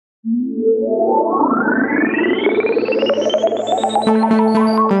Hello,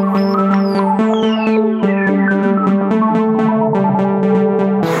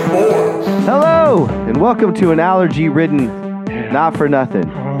 and welcome to an allergy-ridden Not For Nothing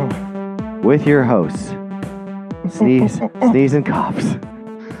with your hosts, Sneeze and Coughs.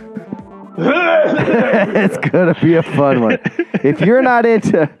 It's gonna be a fun one. If you're not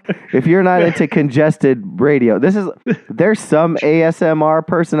into congested radio, there's some ASMR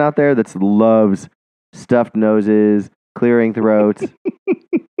person out there that loves stuffed noses, clearing throats.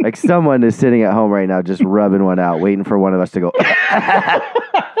 Like someone is sitting at home right now just rubbing one out, waiting for one of us to go.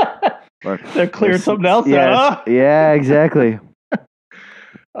 They're clearing something else out. Huh? Yeah, exactly.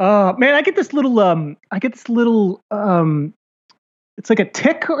 Man, I get this little, it's like a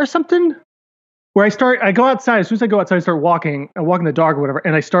tick or something. Where I go outside. As soon as I go outside, I start walking. I walk in the dog or whatever,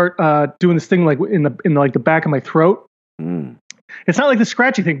 and I start doing this thing like in the back of my throat. Mm. It's not like the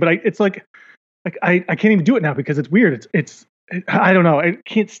scratchy thing, but it's like I can't even do it now because it's weird. I don't know. I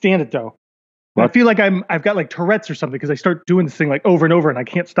can't stand it though. I feel like I've got like Tourette's or something because I start doing this thing like over and over, and I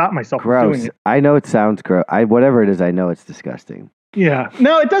can't stop myself from doing it. I know it sounds gross. Whatever it is, I know it's disgusting. Yeah.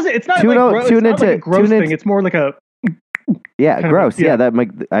 No, it doesn't. It's not like a gross thing. It's more like a. Yeah, gross.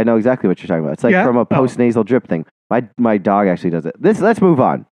 I know exactly what you're talking about. It's like from a post-nasal drip thing. My dog actually does it. Let's move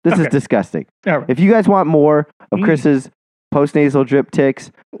on. This is disgusting. Right. If you guys want more of Chris's post-nasal drip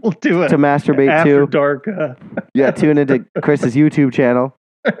ticks, we'll do it to masturbate after to. Dark. Tune into Chris's YouTube channel.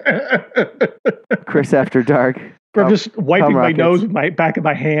 Chris After Dark. I'm just wiping my nose with my back of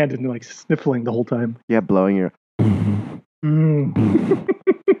my hand and like sniffling the whole time. Yeah, blowing your.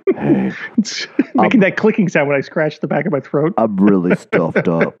 Making that clicking sound when I scratch the back of my throat. I'm really stuffed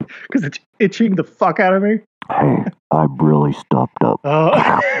up. Because it's itching the fuck out of me. Hey, I'm really stuffed up.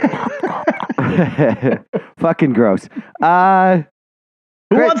 Fucking gross.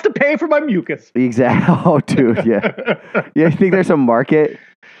 Who wants to pay for my mucus? Exactly. Oh, dude, yeah. Yeah, I think there's a market,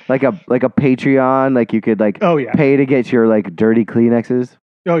 like a Patreon, like you could pay to get your like dirty Kleenexes.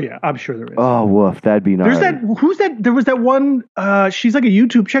 Oh yeah, I'm sure there is. Oh woof, that'd be nice. There was that one. She's like a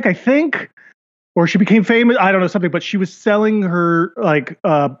YouTube chick, I think, or she became famous. I don't know something, but she was selling her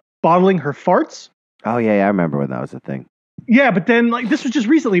bottling her farts. Oh yeah, I remember when that was a thing. Yeah, but then like this was just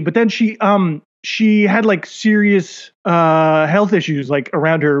recently. But then she had like serious health issues like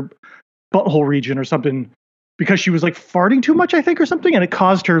around her butthole region or something because she was like farting too much, I think, or something, and it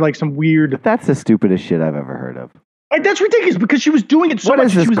caused her like some weird. That's the stupidest shit I've ever heard of. That's ridiculous because she was doing it so much. What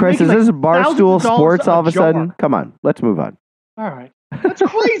is this, Chris? Is this Barstool Sports all of a sudden? Come on, let's move on. All right. That's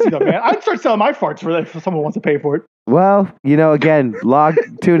crazy though, man. I'd start selling my farts for that if someone wants to pay for it. Well, again,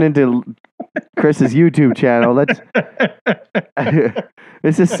 tune into Chris's YouTube channel.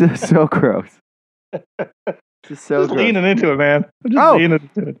 This is so gross. Just leaning into it, man. Leaning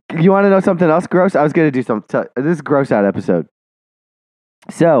into it. You want to know something else gross? I was going to do something. This is a gross out episode.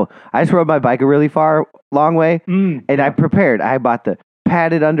 So I just rode my bike a really long way, and I prepared. I bought the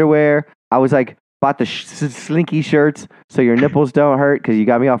padded underwear. I was like, bought the slinky shirts so your nipples don't hurt because you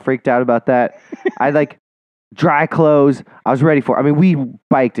got me all freaked out about that. I like dry clothes. I was ready for it. I mean, we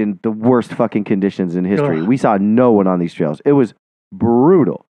biked in the worst fucking conditions in history. We saw no one on these trails. It was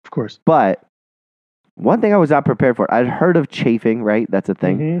brutal. Of course. But one thing I was not prepared for, I'd heard of chafing, right? That's a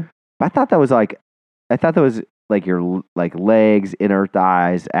thing. Mm-hmm. But I thought that was like your like legs, inner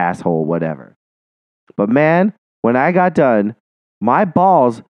thighs, asshole, whatever. But man, when I got done, my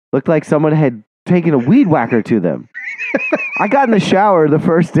balls looked like someone had taken a weed whacker to them. I got in the shower the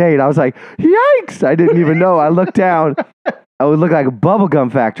first day and I was like, yikes! I didn't even know. I looked down. I would look like a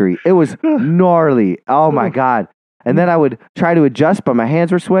bubblegum factory. It was gnarly. Oh my God. And then I would try to adjust, but my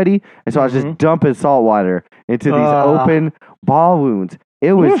hands were sweaty. And so I was just dumping salt water into these open ball wounds.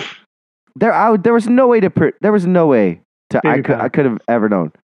 It was... There was no way to I could have ever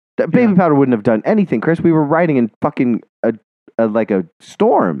known that baby powder wouldn't have done anything, Chris. We were riding in fucking a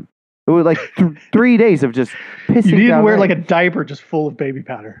storm. It was like 3 days of just pissing. You didn't wear rain. Like a diaper just full of baby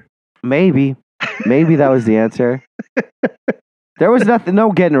powder. Maybe that was the answer. There was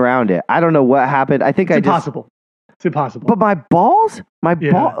no getting around it. I don't know what happened. I think it's impossible. It's impossible. But my balls,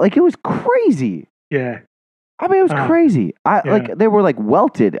 like it was crazy. Yeah. I mean, it was crazy. Like they were like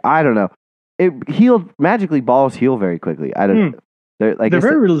welted. I don't know. It healed magically. Balls heal very quickly. I don't. They're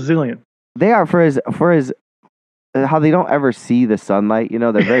very resilient. They are for his how they don't ever see the sunlight.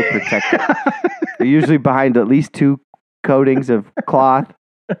 They're very protected. They're usually behind at least 2 coatings of cloth.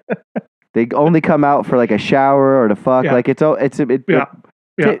 They only come out for like a shower or to fuck. Yeah. Like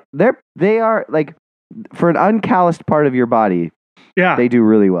they are like for an uncalloused part of your body. Yeah, they do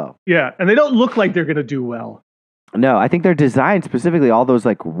really well. Yeah, and they don't look like they're gonna do well. No, I think they're designed specifically all those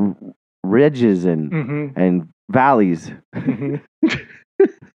like ridges and valleys. Mhm.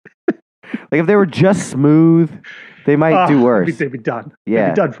 Like if they were just smooth, they might do worse. They'd be done. Yeah.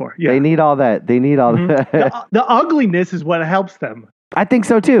 They'd be done for. Yeah. They need all that. They need all that. The ugliness is what helps them. I think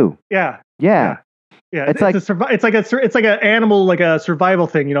so too. Yeah. Yeah. Yeah. It's like it's like an animal, like a survival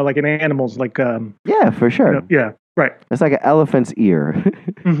thing. You know, like in animals, like yeah, for sure. you know, yeah. Right. It's like an elephant's ear.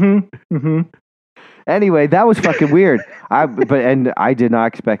 Mm-hmm. Mm-hmm. Anyway, that was fucking weird. And I did not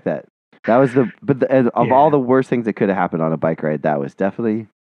expect that. That was of all the worst things that could have happened on a bike ride, that was definitely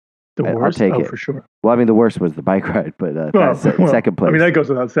The worst. I'll take it For sure. Well, I mean, the worst was the bike ride, but that's second place. I mean, that goes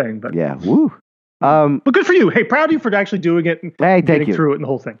without saying, but yeah, woo. But good for you. Hey, proud of you for actually doing it and Hey, thank getting you. through it and the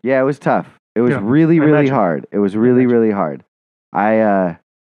whole thing. Yeah, it was tough. It was Yeah, really, I really imagine. hard. It was really, imagine. really hard. I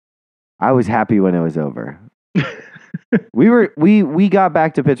was happy when it was over. We got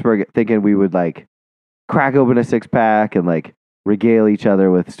back to Pittsburgh thinking we would like crack open a 6-pack and like regale each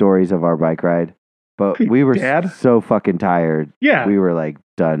other with stories of our bike ride. But we were Dad? so fucking tired. Yeah. We were like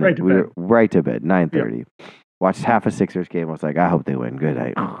done. Right to we bed. were right to bed, 9:30. Watched half a Sixers game. I was like, I hope they win. Good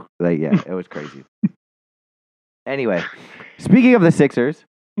night. Like, yeah, it was crazy. Anyway, speaking of the Sixers,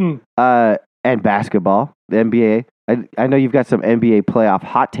 and basketball, the NBA. I know you've got some NBA playoff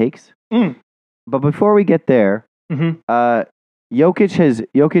hot takes. But before we get there, Jokic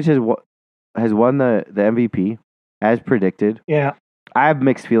has won the MVP as predicted. Yeah. I have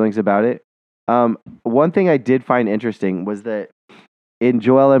mixed feelings about it. One thing I did find interesting was that in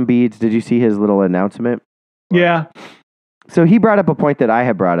Joel Embiid's, did you see his little announcement? Yeah. So he brought up a point that I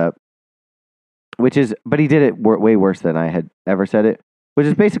had brought up, which is, but he did it way worse than I had ever said it, which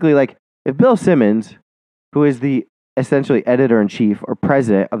is basically like if Bill Simmons, who is the essentially editor-in-chief or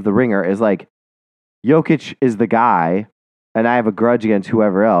president of The Ringer, is like, Jokic is the guy, and I have a grudge against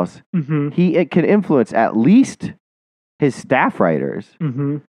whoever else, it can influence at least his staff writers.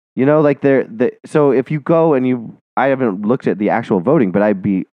 You know, like so if you go and I haven't looked at the actual voting, but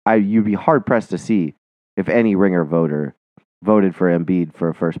you'd be hard pressed to see if any Ringer voter voted for Embiid for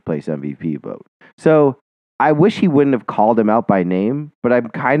a first place MVP vote. So I wish he wouldn't have called him out by name, but I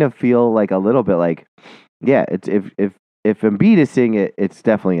kind of feel like a little bit like, yeah, it's if Embiid is seeing it, it's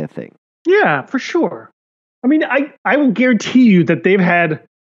definitely a thing. Yeah, for sure. I mean, I will guarantee you that they've had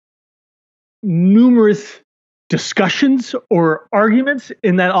numerous discussions or arguments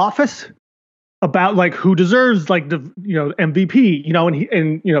in that office about like who deserves like the MVP,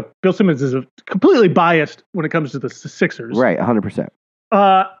 and Bill Simmons is completely biased when it comes to the Sixers. Right, 100%.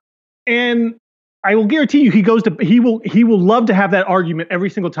 And I will guarantee you he will love to have that argument every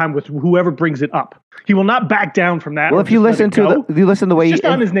single time with whoever brings it up. He will not back down from that. Well, if you listen to the way it's just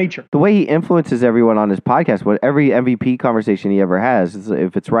not in his nature. The way he influences everyone on his podcast, what every MVP conversation he ever has,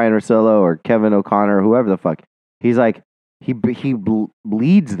 if it's Ryan Russillo or Kevin O'Connor or whoever the fuck, he's like he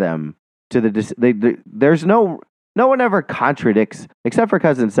leads them to there's no one ever contradicts, except for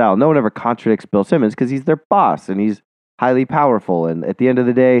Cousin Sal. No one ever contradicts Bill Simmons because he's their boss and he's highly powerful. And at the end of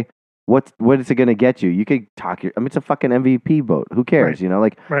the day, what is it going to get you? You could talk it's a fucking MVP vote. Who cares?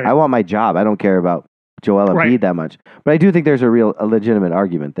 Right. I want my job. I don't care about Joel Embiid that much. But I do think there's a legitimate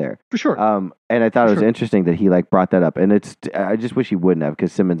argument there. For sure. And I thought it was interesting that he like brought that up. And I just wish he wouldn't have,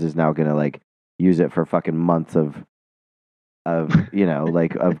 because Simmons is now going to like use it for fucking months of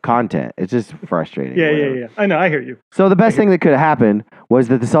of content. It's just frustrating. Yeah. I know. I hear you. So the best thing that could have happened was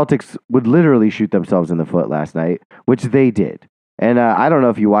that the Celtics would literally shoot themselves in the foot last night, which they did. And I don't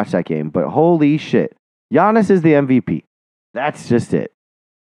know if you watched that game, but holy shit. Giannis is the MVP. That's just it.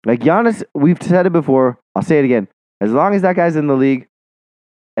 Like Giannis, we've said it before, I'll say it again. As long as that guy's in the league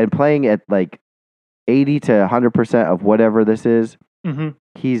and playing at like 80 to 100% of whatever this is,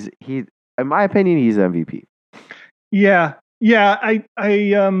 he's in my opinion, he's MVP. Yeah. I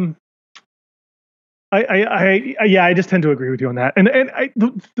just tend to agree with you on that. And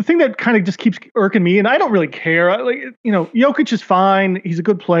the thing that kind of just keeps irking me, and I don't really care. Jokic is fine. He's a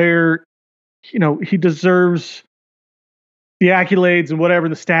good player. He deserves the accolades and whatever,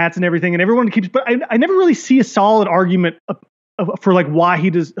 the stats and everything, and everyone keeps. But I never really see a solid argument for like why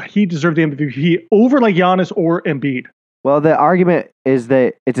he deserved the MVP over like Giannis or Embiid. Well, the argument is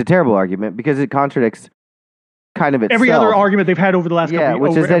that it's a terrible argument because it contradicts kind of itself. Every other argument they've had over the last couple of years.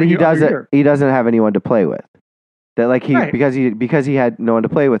 Which is that he doesn't have anyone to play with. That like because he had no one to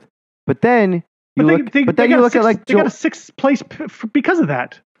play with. But then you look at like they got a sixth place because of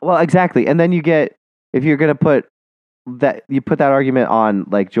that. Well, exactly. And then you get, if you're going to put that argument on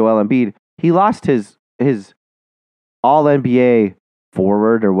like Joel Embiid, he lost his all NBA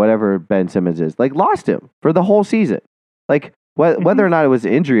forward or whatever Ben Simmons is, like lost him for the whole season. Like whether or not it was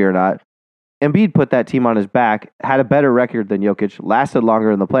injury or not, Embiid put that team on his back, had a better record than Jokic, lasted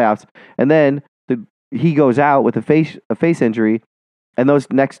longer in the playoffs, and then he goes out with a face injury, and those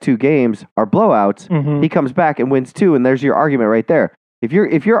next 2 games are blowouts. Mhm. He comes back and wins 2, and there's your argument right there. If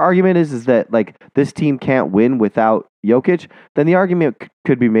your argument is that like this team can't win without Jokic, then the argument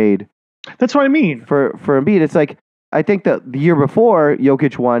could be made. That's what I mean. For Embiid, it's like I think that the year before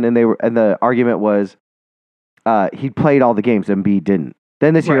Jokic won, and the argument was he played all the games, Embiid didn't.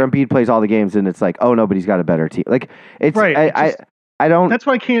 Then this year Embiid plays all the games, and it's like, oh, nobody's got a better team. Like it's right. I don't. That's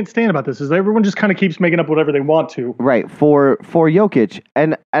what I can't stand about this is everyone just kind of keeps making up whatever they want to. Right for Jokic,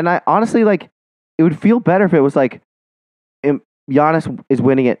 and I honestly like it would feel better if it was like Giannis is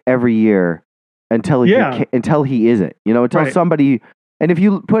winning it every year until he isn't. You know, until somebody. And if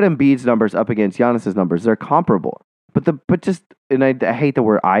you put Embiid's numbers up against Giannis's numbers, they're comparable. And I hate the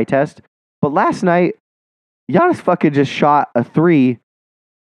word eye test. But last night, Giannis fucking just shot a 3,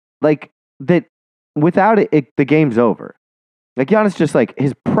 like that. Without it, the game's over. Like Giannis just like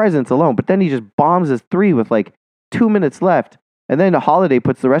his presence alone. But then he just bombs his 3 with like 2 minutes left, and then Holiday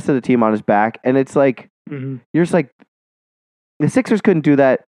puts the rest of the team on his back, and it's like you're just like the Sixers couldn't do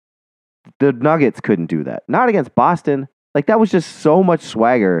that. The Nuggets couldn't do that. Not against Boston. Like that was just so much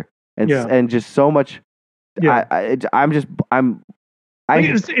swagger and just so much. Yeah. I hate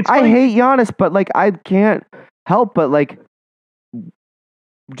Giannis, but like I can't help but like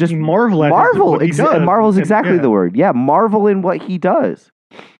just marvel. Marvel's exactly the word. Yeah, marvel in what he does.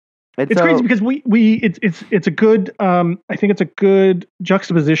 And it's crazy because it's a good I think it's a good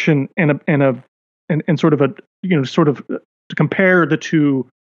juxtaposition and sort of a to compare the 2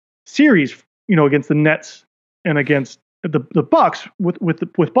 series against the Nets and against the Bucks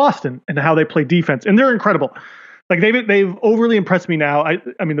with Boston and how they play defense, and they're incredible. Like they've overly impressed me now.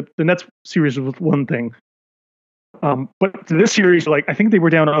 I mean the Nets series was one thing, but this series, like I think they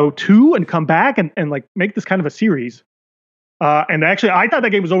were down 0-2 and come back and like make this kind of a series. And actually, I thought that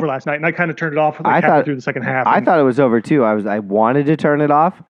game was over last night, and I kind of turned it off halfway through the second half. I thought it was over too. I wanted to turn it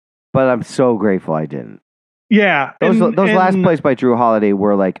off, but I'm so grateful I didn't. Yeah, those last plays by Drew Holiday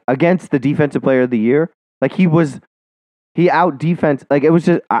were like against the defensive player of the year. Like he out defense. Like it was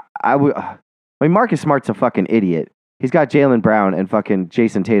just I mean Marcus Smart's a fucking idiot. He's got Jaylen Brown and fucking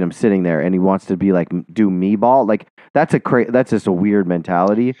Jason Tatum sitting there, and he wants to be like do me ball. Like that's just a weird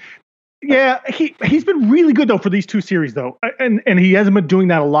mentality. Yeah, he's been really good though for these 2 series though, and he hasn't been doing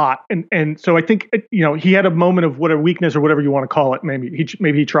that a lot. And so I think he had a moment of whatever weakness or whatever you want to call it. Maybe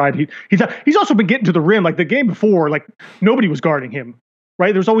he tried. He's also been getting to the rim. Like the game before, like nobody was guarding him.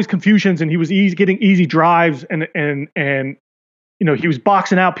 Right, there's always confusions, and he was getting easy drives, and he was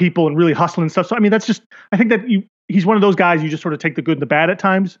boxing out people and really hustling and stuff. So I mean, that's just I think that he's one of those guys you just sort of take the good and the bad at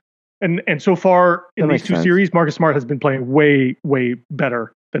times. And so far in these 2 series, Marcus Smart has been playing way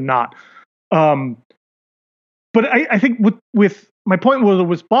better than not. But I think with my point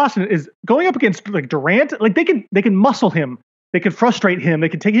was Boston is going up against like Durant, like they can muscle him, they can frustrate him, they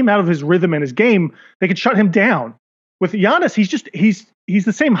can take him out of his rhythm and his game, they can shut him down. With Giannis, he's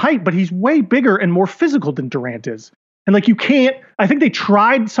the same height, but he's way bigger and more physical than Durant is. And like I think they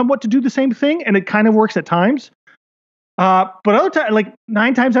tried somewhat to do the same thing, and it kind of works at times. But other times, like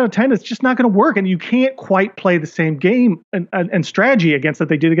 9 times out of 10, it's just not going to work, and you can't quite play the same game and strategy against that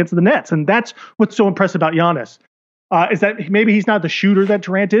they did against the Nets. And that's what's so impressive about Giannis, is that maybe he's not the shooter that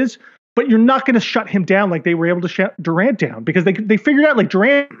Durant is, but you're not going to shut him down like they were able to shut Durant down, because they figured out like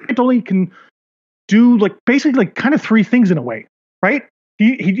Durant only can do like basically like kind of 3 things in a way, right?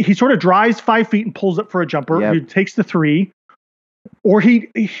 He sort of drives 5 feet and pulls up for a jumper. Yep. He takes the 3, or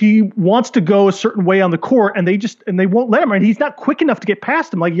he wants to go a certain way on the court, and they won't let him. And he's not quick enough to get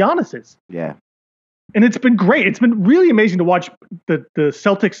past him like Giannis is. Yeah, and it's been great. It's been really amazing to watch the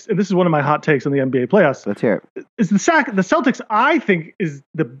Celtics. And this is one of my hot takes on the NBA playoffs. Let's hear it. Is the Celtics? I think is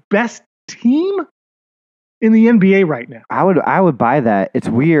the best team in the NBA right now. I would buy that. It's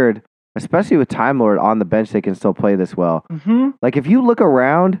weird. Especially with Time Lord on the bench, they can still play this well. Mm-hmm. Like if you look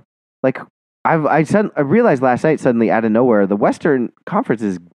around, like I realized last night suddenly out of nowhere, the Western Conference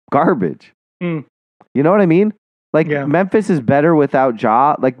is garbage. Mm. You know what I mean? Like Memphis is better without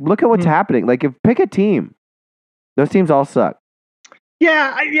Ja. Like look at what's happening. Like pick a team. Those teams all suck.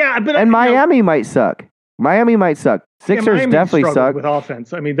 Yeah, but Miami might suck. Sixers definitely suck with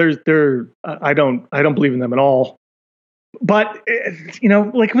offense. I mean, I don't believe in them at all. But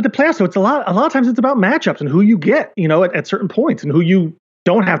like with the playoffs, so it's a lot of times it's about matchups and who you get, at certain points, and who you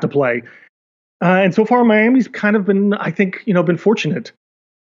don't have to play. And so far, Miami's kind of been, I think, been fortunate.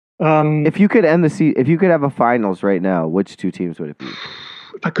 If you could end if you could have a finals right now, which 2 teams would it be?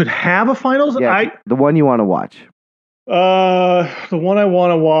 If I could have a finals, the one you want to watch. The one I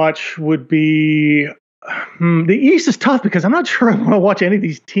want to watch would be the East is tough because I'm not sure I want to watch any of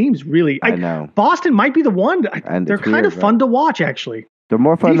these teams really. I know. Boston might be the one. And They're it's kind weird, of fun to watch actually. They're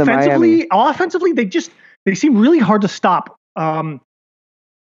more fun than Miami. Defensively, offensively, they seem really hard to stop.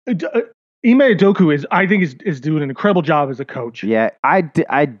 Ime Udoka I think is doing an incredible job as a coach. Yeah, I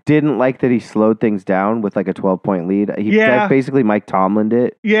didn't like that he slowed things down with like a 12-point lead. He basically Mike Tomlin'd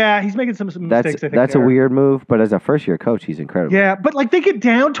it. Yeah, he's making some mistakes. I think that's a weird move, but as a first-year coach, he's incredible. Yeah, but like they get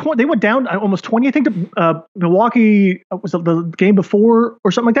down 20, they went down almost 20, I think, to Milwaukee. Was it the game before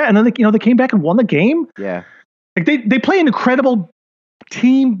or something like that? And then they came back and won the game. Yeah, like they play an incredible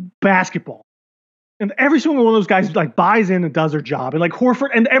team basketball. And every single one of those guys like buys in and does their job. And like Horford,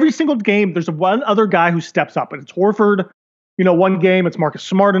 and every single game, there's one other guy who steps up. And it's Horford, one game. It's Marcus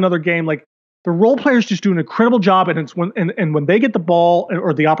Smart another game. Like the role players just do an incredible job. And it's when they get the ball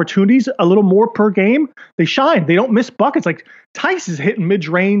or the opportunities a little more per game, they shine. They don't miss buckets. Like Tice is hitting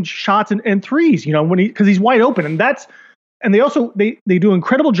mid-range shots and threes. Because he's wide open. And they also they do an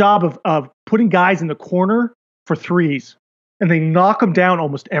incredible job of putting guys in the corner for threes, and they knock them down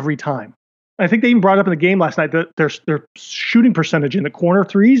almost every time. I think they even brought up in the game last night that their shooting percentage in the corner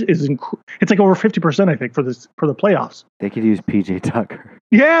threes it's like over 50%. I think for the playoffs. They could use PJ Tucker.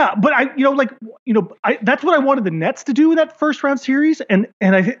 Yeah, but that's what I wanted the Nets to do in that first round series, and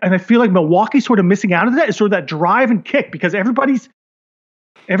I feel like Milwaukee's sort of missing out of that. Is sort of that drive and kick because everybody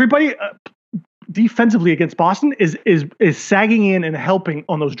defensively against Boston is sagging in and helping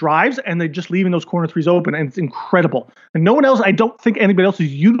on those drives, and they're just leaving those corner threes open, and it's incredible. And no one else, I don't think anybody else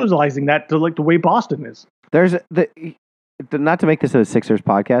is utilizing that to like the way Boston is. There's not to make this a Sixers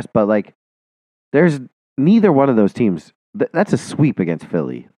podcast, but like there's neither one of those teams. That's a sweep against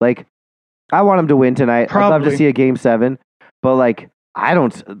Philly. Like I want them to win tonight. Probably. I'd love to see a game 7, but like I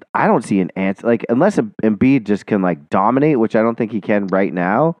don't see an answer. Like unless Embiid just can like dominate, which I don't think he can right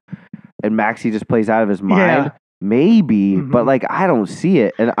now. And Maxey just plays out of his mind, maybe, but like I don't see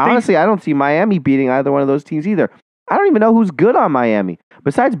it. And honestly, I don't see Miami beating either one of those teams either. I don't even know who's good on Miami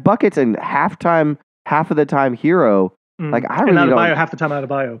besides buckets and half of the time hero. Like I really don't. Half the time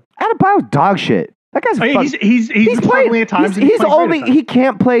Adebayo. Adebayo's dog shit. That guy's he's playing at times. He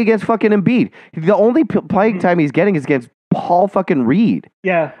can't play against fucking Embiid. The only playing time he's getting is against Paul fucking Reed.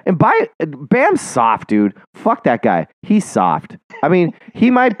 Yeah. And Bam's soft, dude. Fuck that guy. He's soft. I mean,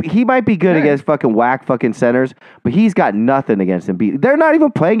 he might be good against fucking whack fucking centers, but he's got nothing against Embiid. They're not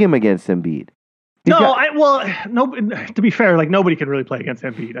even playing him against Embiid. To be fair, like nobody can really play against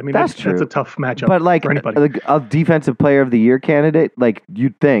Embiid. I mean, that's true. That's a tough matchup. But like for anybody. A defensive player of the year candidate, like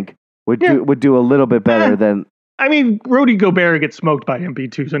you'd think would do a little bit better than. I mean, Rudy Gobert gets smoked by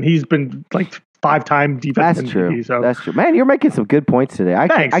Embiid too, and he's been like 5-time defensive MVP. True. So. That's true. Man, you're making some good points today. I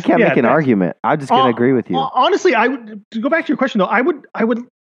can't make an argument. I'm just going to agree with you. Honestly, to go back to your question though, I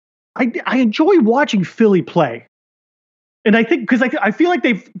enjoy watching Philly play. And I think because I feel like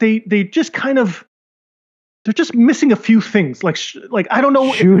they just kind of they're just missing a few things. Like I don't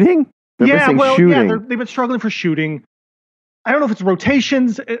know shooting. They've been struggling for shooting. I don't know if it's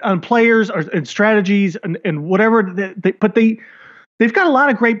rotations on players and strategies and whatever. But they've got a lot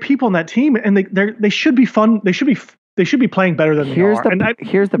of great people on that team, and they should be fun. They should be playing better than they are.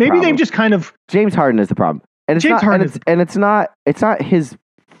 Here's the maybe problem. They've just kind of James Harden is the problem, and it's not his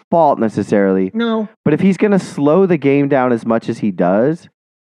fault necessarily. No, but if he's going to slow the game down as much as he does,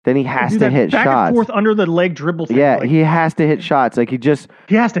 then he has to hit back shots. And forth under the leg dribble thing. Yeah, he has to hit shots. Like he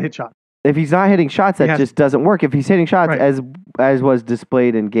has to hit shots. If he's not hitting shots, that just doesn't work. If he's hitting shots as was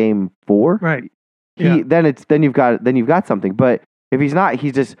displayed in game 4, right? Then you've got something. But if he's not,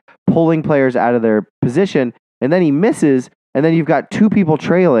 he's just pulling players out of their position, and then he misses, and then you've got 2 people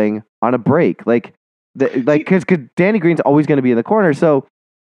trailing on a break. Because Danny Green's always going to be in the corner. So,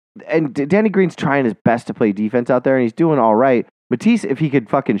 and Danny Green's trying his best to play defense out there, and he's doing all right. Matisse, if he could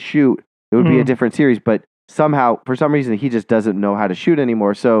fucking shoot, it would be a different series. But somehow, for some reason, he just doesn't know how to shoot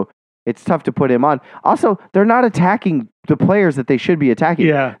anymore. So it's tough to put him on. Also, they're not attacking the players that they should be attacking.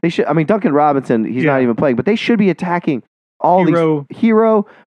 Yeah, they should. I mean, Duncan Robinson, he's not even playing, but they should be attacking all these Hero,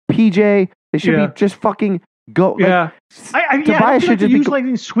 PJ. They should be just fucking go. Yeah, Tobias should just use like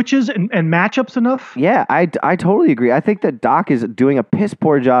these switches and matchups enough. Yeah, I totally agree. I think that Doc is doing a piss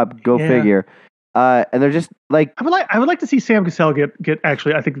poor job. Go figure. And they're just like I would like to see Sam Cassell get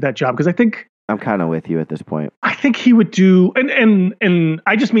actually I think that job because I think I'm kind of with you at this point. I think he would do and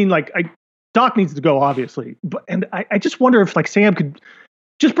I just mean like Doc needs to go obviously, but I just wonder if like Sam could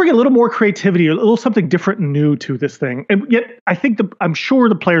just bring a little more creativity, a little something different and new to this thing. And yet I think I'm sure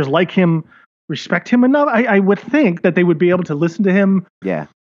the players like him, respect him enough. I would think that they would be able to listen to him. Yeah.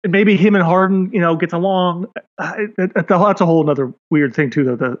 maybe him and Harden, gets along. That's a whole other weird thing too,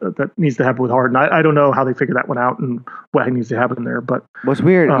 though, that needs to happen with Harden. I don't know how they figure that one out and what needs to happen there. But what's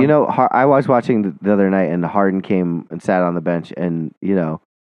weird, I was watching the other night, and Harden came and sat on the bench, and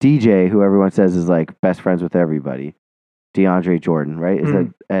DJ, who everyone says is like best friends with everybody, DeAndre Jordan, right?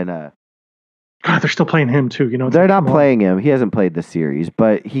 God, they're still playing him too. They're not playing him. He hasn't played this series,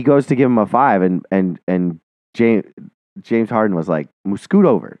 but he goes to give him a 5, and James Harden was like, scoot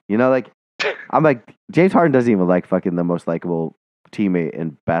over. I'm like, James Harden doesn't even like fucking the most likable teammate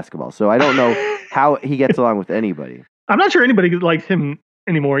in basketball. So I don't know how he gets along with anybody. I'm not sure anybody likes him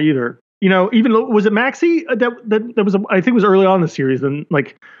anymore either. Even was it Maxey that was I think it was early on in the series, and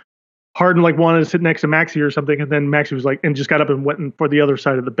like Harden like wanted to sit next to Maxey or something, and then Maxey was like, and just got up and went for the other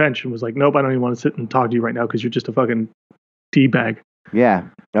side of the bench and was like, nope, I don't even want to sit and talk to you right now because you're just a fucking D-bag. Yeah,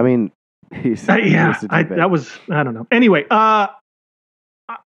 I mean. That was, I don't know. Anyway, go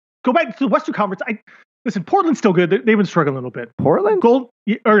back to the Western Conference. Listen, Portland's still good. They've been struggling a little bit. Portland?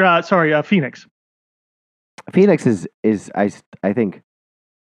 Phoenix. Phoenix is I think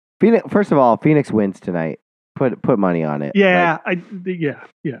Phoenix. First of all, Phoenix wins tonight. Put money on it. Yeah,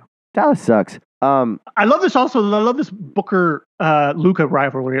 Dallas sucks. I love this also. I love this Booker Luka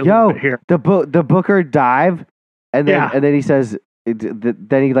rivalry a little little bit here. The Booker dive, and then he says.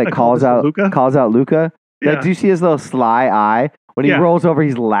 Then he calls out Luka. Yeah. Do you see his little sly eye when he rolls over?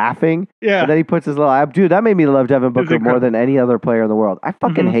 He's laughing. Yeah. And then he puts his little eye up. Dude, that made me love Devin Booker more than any other player in the world. I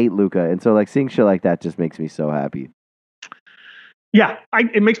fucking hate Luka, and so seeing shit like that just makes me so happy. Yeah,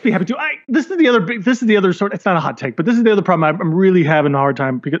 it makes me happy too. This is the other sort. It's not a hot take, but this is the other problem. I'm really having a hard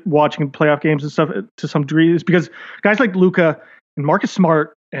time watching playoff games and stuff to some degree, is because guys like Luka and Marcus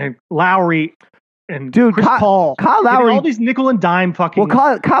Smart and Lowry. And dude, Chris Paul, Kyle Lowry, all these nickel and dime fucking.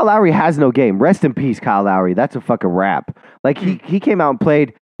 Well, Kyle Lowry has no game. Rest in peace, Kyle Lowry. That's a fucking wrap. He came out and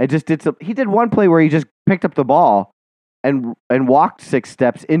played and just did some. He did one play where he just picked up the ball and walked 6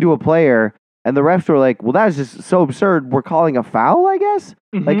 steps into a player, and the refs were like, "Well, that is just so absurd. We're calling a foul, I guess."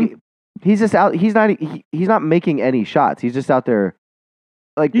 He's just out. He's not making any shots. He's just out there.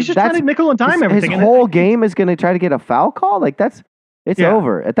 He's just trying to nickel and dime everything. His whole game is going to try to get a foul call. It's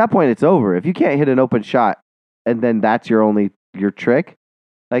over. At that point, it's over. If you can't hit an open shot and then that's your trick,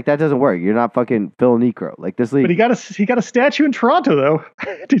 that doesn't work. You're not fucking Phil Necro. This league. But he got a statue in Toronto though.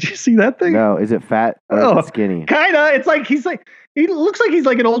 Did you see that thing? No, is it fat or is it skinny? Kinda. He looks like he's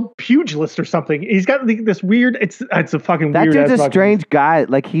like an old pugilist or something. He's got this weird. It's a fucking that weird. That dude's a strange guy.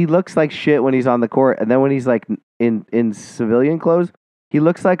 He looks like shit when he's on the court, and then when he's in civilian clothes, he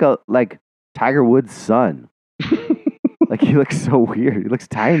looks like Tiger Woods' son. He looks so weird. He looks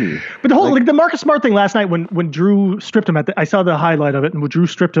tiny. But the whole the Marcus Smart thing last night when Drew stripped him I saw the highlight of it, and when Drew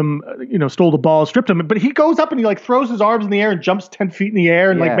stripped him, stole the ball, stripped him, but he goes up and he throws his arms in the air and jumps 10 feet in the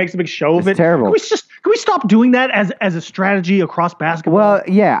air and makes a big show of it. Terrible. Can we stop doing that as a strategy across basketball? Well,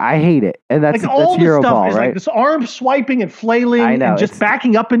 yeah, I hate it, and that's hero ball, right? This arm swiping and flailing and just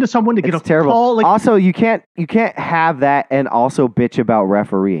backing up into someone to get a terrible call. Also, you can't have that and also bitch about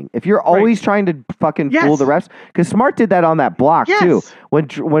refereeing. If you're always trying to fucking fool the refs, because Smart did that on that block too.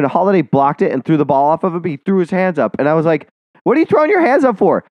 When Holiday blocked it and threw the ball off of him, he threw his hands up, and I was like, "What are you throwing your hands up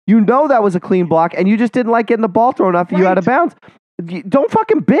for? That was a clean block, and you just didn't like getting the ball thrown off you out of bounds. Don't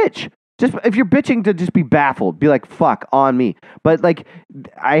fucking bitch." Just if you're bitching, to just be baffled, be like, fuck on me. But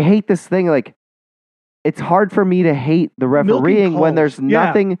I hate this thing. It's hard for me to hate the refereeing when there's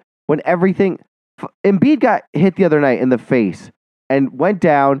nothing, when everything. Embiid got hit the other night in the face and went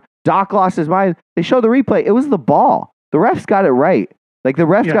down. Doc lost his mind. They showed the replay. It was the ball. The refs got it right. The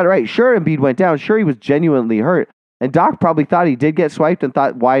refs got it right. Sure, Embiid went down. Sure, he was genuinely hurt. And Doc probably thought he did get swiped and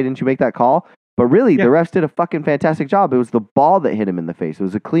thought, why didn't you make that call? But really, the refs did a fucking fantastic job. It was the ball that hit him in the face. It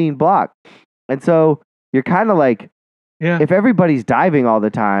was a clean block. And so you're kind of if everybody's diving all the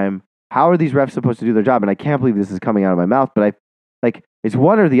time, how are these refs supposed to do their job? And I can't believe this is coming out of my mouth, but it's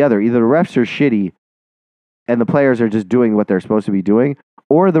one or the other. Either the refs are shitty and the players are just doing what they're supposed to be doing,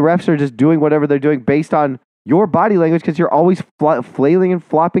 or the refs are just doing whatever they're doing based on your body language because you're always flailing and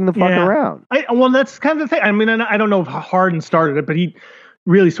flopping the fuck around. That's kind of the thing. I mean, I don't know if Harden started it, but he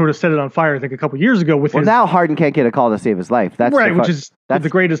really sort of set it on fire, I think, a couple years ago. Now Harden can't get a call to save his life. That's right, which is the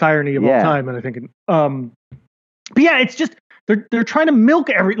greatest irony of all time. And I think, but yeah, it's just they're trying to milk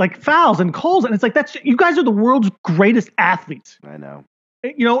fouls and calls, and it's you guys are the world's greatest athletes. I know,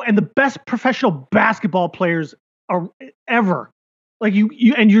 and the best professional basketball players are ever. You're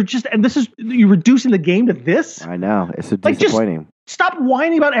reducing the game to this. I know, it's so disappointing. Stop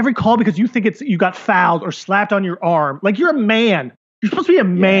whining about every call because you think you got fouled or slapped on your arm. You're a man. You're supposed to be a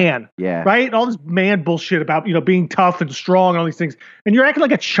man, Yeah. right? All this man bullshit about, being tough and strong and all these things. And you're acting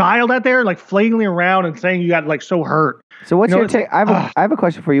like a child out there, like flailing around and saying you got like so hurt. So what's your it's take? I have a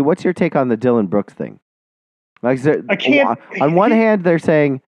question for you. What's your take on the Dylan Brooks thing? Like, I can't. On one hand, they're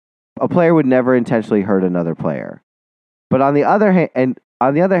saying a player would never intentionally hurt another player, but on the other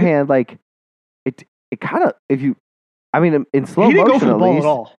hand, like it kind of in slow he didn't motion go for the at ball least, at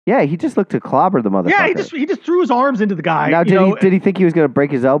all. yeah, he just looked to clobber the motherfucker. Yeah, he just threw his arms into the guy. Now, did he think he was going to break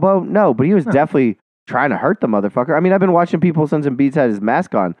his elbow? No, but he was definitely trying to hurt the motherfucker. I mean, I've been watching people since Embiid's had his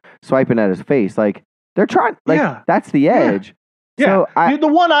mask on, swiping at his face. Like they're trying. Like that's the edge. Yeah. So the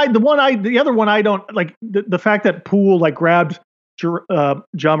other one I don't like the fact that Poole like grabbed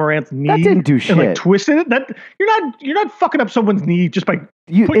Ja Morant's knee. That didn't do shit. And like twisted it. That you're not fucking up someone's knee just by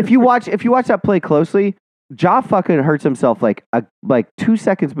if you watch that play closely. Ja fucking hurts himself like 2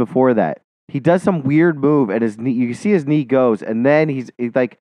 seconds before that. He does some weird move and his knee. You can see his knee goes, and then he's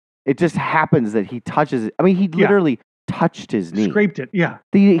like, it just happens that he touches it. I mean, he literally touched his knee, scraped it. Yeah.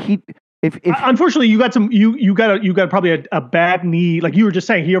 If unfortunately you got probably a bad knee, like you were just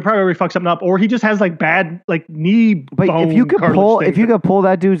saying, he probably already fucked something up, or he just has like bad like knee. But if you could pull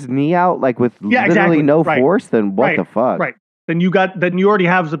that dude's knee out like with literally no force, then what the fuck? Right. Then you already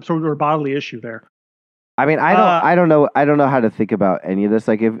have some sort of bodily issue there. I mean, I don't know how to think about any of this.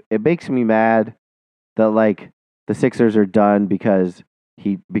 Like, if it makes me mad that like the Sixers are done because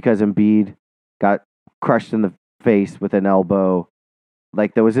Embiid got crushed in the face with an elbow,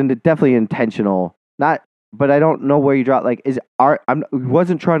 like that was definitely intentional. Not, but I don't know where you draw. Like, he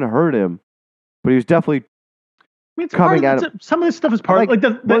wasn't trying to hurt him, but he was definitely coming at him. Some of this stuff is part like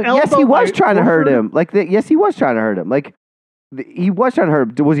the elbow. Yes, he was trying to hurt him. Yes, he was trying to hurt him. Like. He was trying to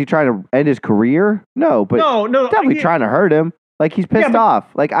hurt him. Was he trying to end his career? No, but no, definitely trying to hurt him. Like he's pissed off.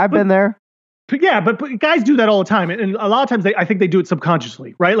 Like I've been there. But guys do that all the time, and a lot of times I think they do it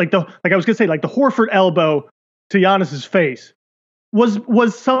subconsciously, right? Like I was gonna say, like the Horford elbow to Giannis's face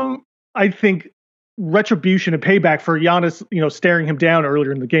was some, I think, retribution and payback for Giannis, staring him down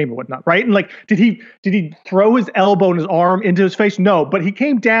earlier in the game or whatnot, right? And like, did he throw his elbow and his arm into his face? No, but he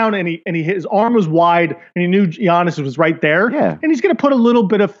came down and his arm was wide and he knew Giannis was right there. Yeah, and he's going to put a little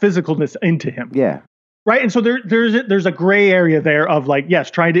bit of physicalness into him. Yeah, right. And so there's a gray area there of like, yes,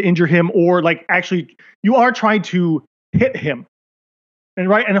 trying to injure him, or like actually you are trying to hit him. And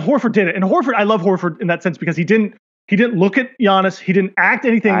Horford did it. And Horford, I love Horford in that sense because he didn't look at Giannis. He didn't act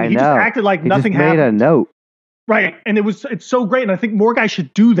anything. He just acted like nothing happened. He just made a note. Right. And it's so great. And I think more guys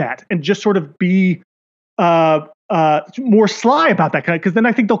should do that and just sort of be more sly about that kind of, because then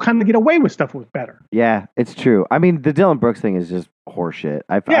I think they'll kind of get away with stuff with better. Yeah, it's true. I mean, the Dylan Brooks thing is just horseshit.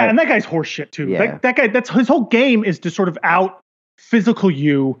 And that guy's horseshit too. Yeah. That guy, that's his whole game is to sort of out physical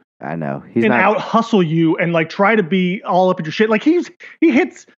you. I know. Out hustle you and like try to be all up in your shit. Like he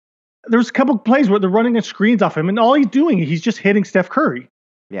hits. There's a couple of plays where they're running the screens off him, and all he's just hitting Steph Curry.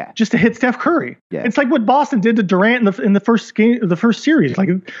 Yeah, just to hit Steph Curry. Yeah, it's like what Boston did to Durant in the first game, the first series. Like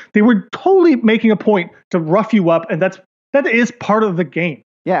they were totally making a point to rough you up, and that is part of the game.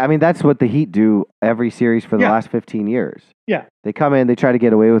 Yeah, I mean that's what the Heat do every series for the last 15 years. Yeah, they come in, they try to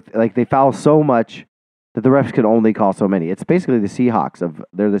get away with they foul so much that the refs can only call so many. It's basically the Seahawks of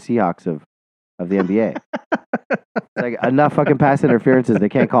the NBA. It's like enough fucking pass interferences, they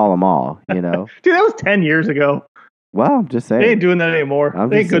can't call them all, Dude, that was 10 years ago. Well, I'm just saying. They ain't doing that anymore.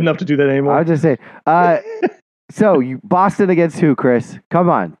 They ain't good enough to do that anymore. I'm just saying. So, Boston against who, Chris? Come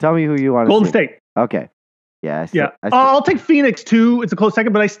on. Tell me who you want to see. Golden State. Okay. Yeah. I'll take Phoenix too. It's a close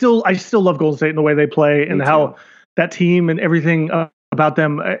second, but I still love Golden State and the way they play and how that team and everything about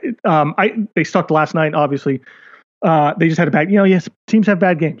them. They sucked last night, obviously. They just had a bad, yes, teams have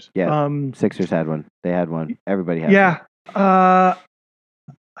bad games. Yeah. Sixers had one. They had one. Everybody had one.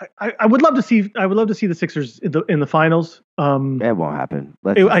 I would love to see the Sixers in the finals. It won't happen.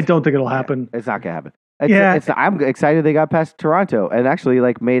 I don't think it'll happen. It's not gonna happen. I'm excited they got past Toronto and actually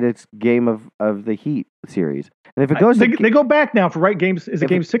like made its game of the Heat series. And if it goes, they go back now for games. Is it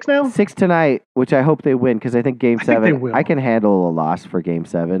game 6 now? 6 tonight, which I hope they win because I think game 7. I can handle a loss for game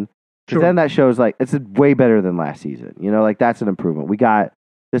 7. Because then that shows like it's way better than last season. Like that's an improvement. We got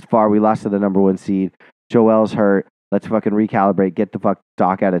this far. We lost to the number 1 seed. Joel's hurt. Let's fucking recalibrate. Get the fuck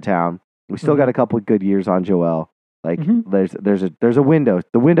Doc out of town. We still got a couple of good years on Joel. Like there's a window.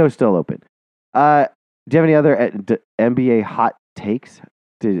 The window's still open. Do you have any other NBA hot takes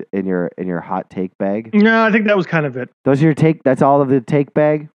in your hot take bag? No, I think that was kind of it. Those are your take. That's all of the take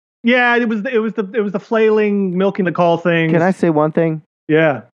bag. Yeah, it was the flailing, milking the call thing. Can I say one thing?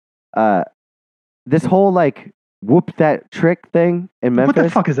 Yeah. This whole like whoop that trick thing in Memphis. What the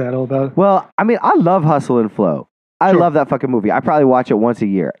fuck is that all about? Well, I mean, I love hustle and flow. I Sure. love that fucking movie. I probably watch it once a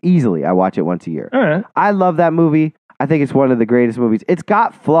year. Easily, I watch it once a year. All right. I love that movie. I think it's one of the greatest movies. It's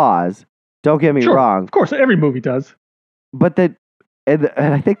got flaws. Don't get me Sure. wrong. Of course, every movie does. But and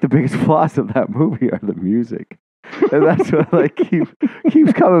I think the biggest flaws of that movie are the music. And that's what like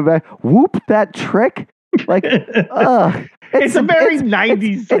keeps coming back. Whoop, that trick. Like, ugh. It's a very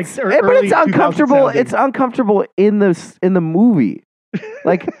 90s, like, but early it's uncomfortable. 2000 sounding. It's uncomfortable in the movie.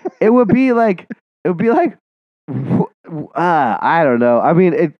 Like it would be like I don't know. I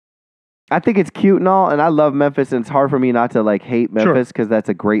mean, I think it's cute and all, and I love Memphis, and it's hard for me not to like hate Memphis because that's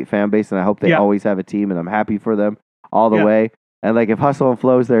a great fan base, and I hope they always have a team, and I'm happy for them all the way. And like if Hustle and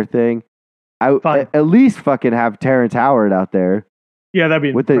Flow's their thing, I at least fucking have Terrence Howard out there. Yeah, that'd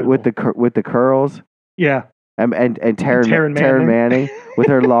be with the curls. Yeah. And Taryn Manning with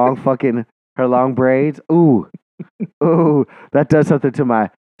her long braids. Ooh, that does something to my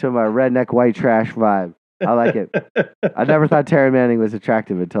redneck white trash vibe. I like it. I never thought Taryn Manning was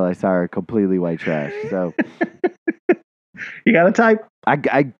attractive until I saw her completely white trash. So you got a type?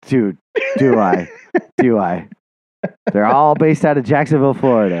 Dude, do I? They're all based out of Jacksonville,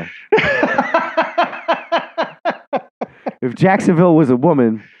 Florida. If Jacksonville was a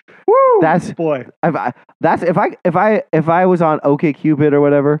woman. Woo, that's boy. If I was on OkCupid or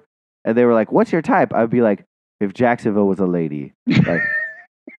whatever, and they were like, "What's your type?" I'd be like, "If Jacksonville was a lady," like,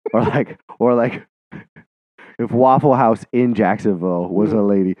 or like, if Waffle House in Jacksonville was a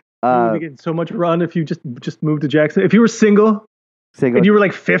lady. You would be getting so much run if you just moved to Jacksonville. If you were single, and you were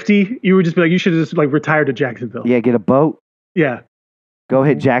like 50, you would just be like, you should just like retire to Jacksonville. Yeah, get a boat. Yeah, go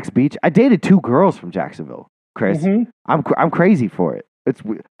hit Jack's Beach. I dated 2 girls from Jacksonville, Chris. Mm-hmm. I'm crazy for it. It's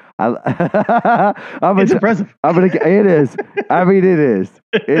it's impressive. It is. I mean, it is.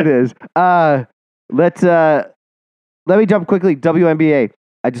 It is. Let me jump quickly. WNBA.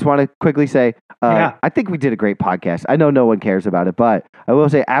 I just want to quickly say, I think we did a great podcast. I know no one cares about it, but I will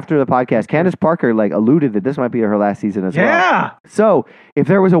say after the podcast, Candace Parker like alluded that this might be her last season as well. Yeah. So if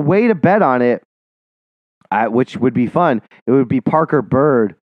there was a way to bet on it, which would be fun, it would be Parker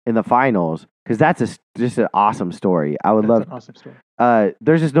Bird in the finals. Because that's just an awesome story. I would love. An awesome story.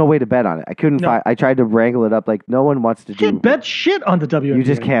 There's just no way to bet on it. I couldn't find. I tried to wrangle it up. Like no one wants to can't bet shit on the WNBA. You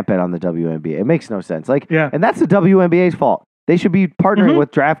just can't bet on the WNBA. It makes no sense. Like, and that's the WNBA's fault. They should be partnering with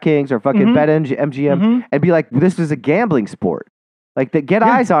DraftKings or fucking BetMGM and be like, this is a gambling sport. Like, get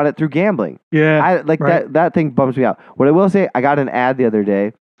eyes on it through gambling. Yeah, that thing bums me out. What I will say, I got an ad the other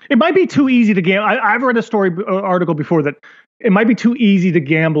day. It might be too easy to gamble. I've read a story article before that it might be too easy to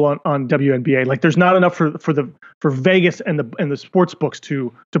gamble on WNBA. Like there's not enough for Vegas and the sports books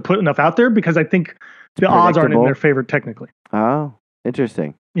to put enough out there because I think the odds aren't in their favor technically. Oh,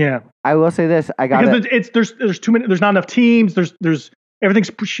 interesting. Yeah, I will say this. There's too many. There's not enough teams. There's everything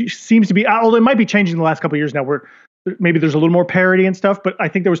seems to be. Although it might be changing in the last couple of years now, where maybe there's a little more parity and stuff. But I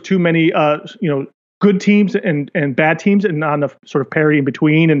think there was too many. Good teams and bad teams and not enough sort of parity in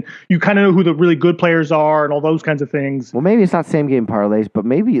between. And you kind of know who the really good players are and all those kinds of things. Well, maybe it's not same game parlays, but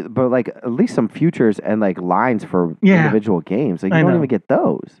like at least some futures and like lines for individual games. Like you don't even get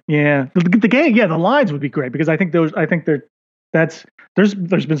those. Yeah. The game. Yeah. The lines would be great because I think there's been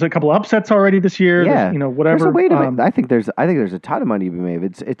a couple of upsets already this year. Yeah. Whatever. There's a way to I think there's a ton of money to be made.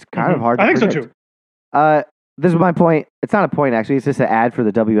 It's kind of hard to predict. I think so too. This is my point. It's not a point actually. It's just an ad for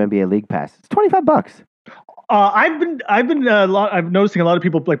the WNBA League Pass. It's $25. I'm noticing a lot of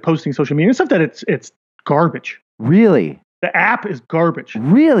people like posting social media and stuff that it's garbage. Really? The app is garbage.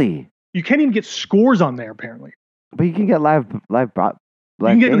 Really? You can't even get scores on there apparently. But you can get live you can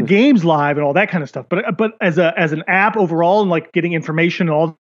get the games live and all that kind of stuff. But as an app overall and like getting information and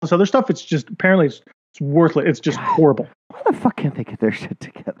all this other stuff, it's just apparently it's worthless. It's just horrible. Why the fuck can't they get their shit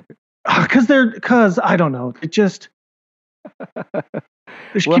together? Because I don't know. It just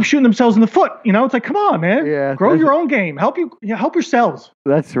they keep shooting themselves in the foot. It's like, come on, man. Yeah, grow your own game. Help yourselves.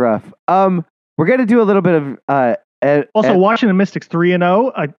 That's rough. We're gonna do a little bit of also Washington Mystics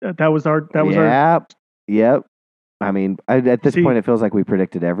 3-0. That was our. Yep. I mean, at this point, it feels like we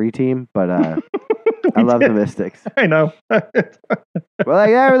predicted every team, but I love the Mystics. I know. Well,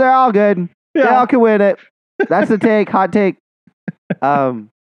 like they're all good. Yeah. They all can win it. That's the take. Hot take.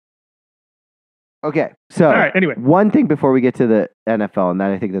 Okay, so all right, anyway, one thing before we get to the NFL, and then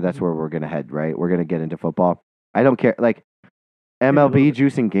I think that's where we're going to head, right? We're going to get into football. I don't care, like MLB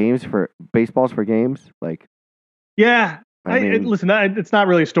juicing games for baseballs for games, like. Yeah, listen, it's not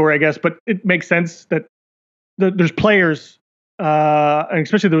really a story, I guess, but it makes sense that there's players, and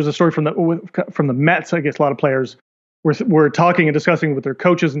especially there was a story from the Mets. I guess a lot of players were talking and discussing with their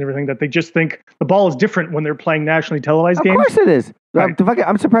coaches and everything that they just think the ball is different when they're playing nationally televised games. Of course it is. Right.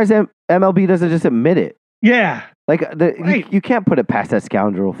 I'm surprised MLB doesn't just admit it. Yeah. Like Right. you can't put it past that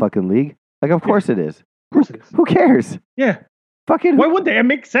scoundrel fucking league. Like, of course it is. Of course it is. Who cares? Yeah. Fucking. Why would they? It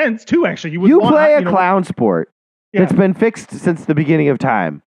makes sense too. Actually, you would You want, play a you know, clown sport Yeah. that's been fixed since the beginning of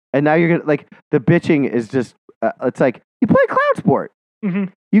time, and now you're gonna like the bitching is just. It's like you play a clown sport.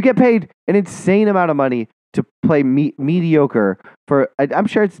 Mhm. You get paid an insane amount of money to play mediocre for. I'm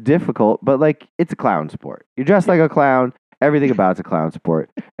sure it's difficult, but like it's a clown sport. You're dressed like a clown. Everything about it's a clown sport.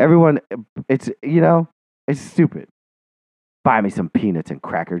 Everyone, it's it's stupid. Buy me some peanuts and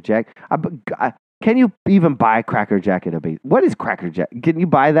Cracker Jack. Can you even buy Cracker Jack at a base? What is Cracker Jack? Can you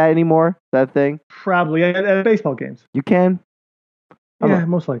buy that anymore? That thing? Probably at baseball games. You can. Yeah,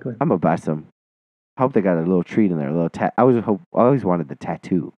 most likely. I'm gonna buy some. I hope they got a little treat in there, a little I always wanted the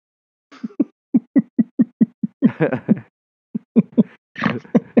tattoo.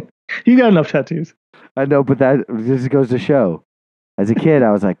 You got enough tattoos. I know, but that just goes to show. As a kid,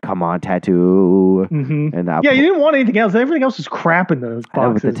 I was like, "Come on, tattoo!" Mm-hmm. And Yeah, you didn't want anything else. Everything else is crap in those I know,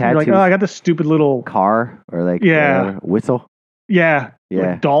 but boxes. the You're like, tattoos- oh, I got this stupid little car or like Yeah. whistle. yeah,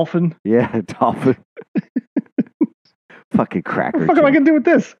 Yeah, like dolphin. yeah, dolphin. Fucking What Cracker the fuck am I Jack. gonna do with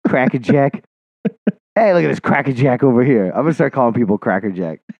this? Cracker Jack. Hey, look at this Cracker Jack over here. I'm gonna start calling people Cracker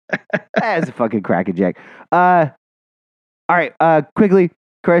Jack. That's a fucking Cracker Jack. All right. Quickly,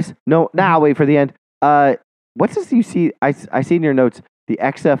 Chris. No, now wait for the end. What's this you see? I see in your notes the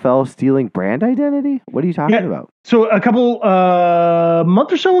XFL stealing brand identity. What are you talking Yeah. about? So a couple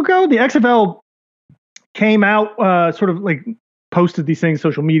month or so ago, the XFL came out, sort of like posted these things,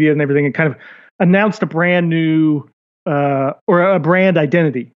 social media and everything, and kind of announced a brand new or a brand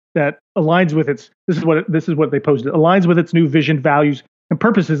identity that aligns with its. This is what they posted. Aligns with its new vision, values, and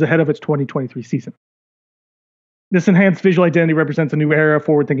purposes ahead of its 2023 season. This enhanced visual identity represents a new era,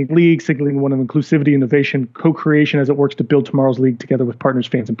 forward-thinking league, signaling one of inclusivity, innovation, co-creation as it works to build tomorrow's league together with partners,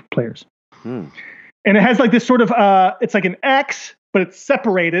 fans, and players. And it has like this sort of, it's like an X, but it's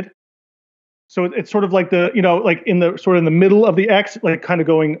separated. So it's sort of like the, like in the middle of the X, like kind of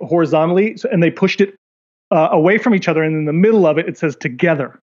going horizontally. So, and they pushed it away from each other. And in the middle of it, it says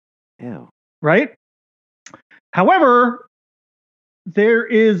together. Ew. Right? However, there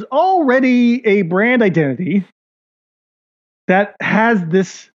is already a brand identity that has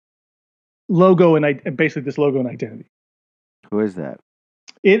this logo and basically this logo and identity. Who is that?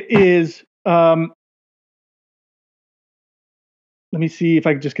 It is. Let me see if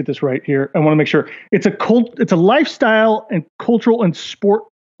I can just get this right here. I want to make sure it's a lifestyle and cultural and sport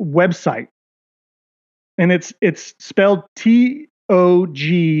website, and it's spelled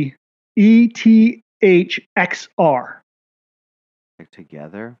TOGETHXR.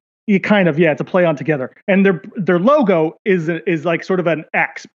 Together. Yeah, kind of. Yeah, it's a play on together, and their logo is like sort of an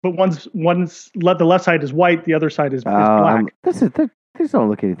X, but the left side is white, the other side is black. These don't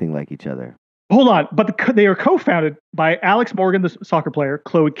look anything like each other. Hold on, but they are co-founded by Alex Morgan, the soccer player,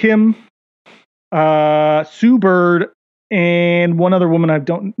 Chloe Kim, Sue Bird, and one other woman I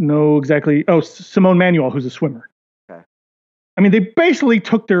don't know exactly. Oh, Simone Manuel, who's a swimmer. Okay. I mean, they basically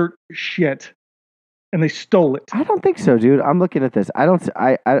took their shit and they stole it. I don't think so, dude. I'm looking at this. I don't.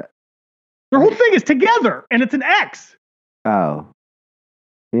 Their whole thing is together, and it's an X. Oh.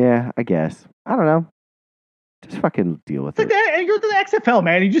 Yeah, I guess. I don't know. Just fucking deal with It's like it. that, you're the XFL,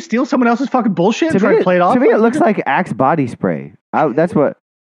 man. You just steal someone else's fucking bullshit and To try to play it off. To me, it looks like Axe body spray. That's what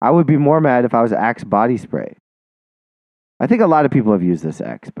I would be more mad if I was Axe body spray. I think a lot of people have used this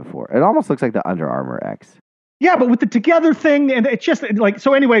X before. It almost looks like the Under Armour X. Yeah, but with the together thing, and it's just like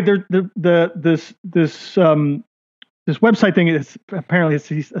so. Anyway, this website thing is apparently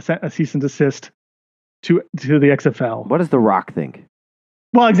a cease and desist to the XFL. What does The Rock think?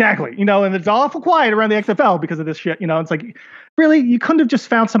 Well, exactly. And it's awful quiet around the XFL because of this shit. It's like, really, you couldn't have just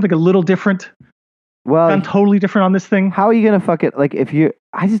found something a little different, done totally different on this thing. How are you gonna fuck it? Like if you,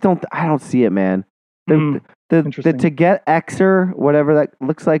 I don't see it, man. The Interesting. to get Xer, whatever that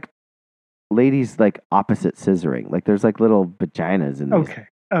looks like, ladies like opposite scissoring. Like there's like little vaginas in these.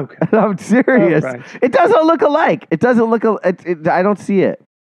 Okay. I'm serious. All right. It doesn't look alike. It doesn't look. I don't see it.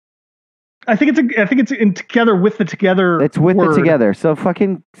 I think it's in together with the together. It's with word it together. So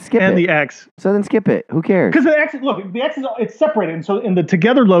fucking skip and it. the X. So then skip it. Who cares? Because the X is it's separated, and so in the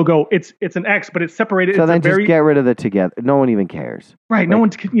together logo, it's an X, but it's separated. So it's then just get rid of the together. No one even cares. right. No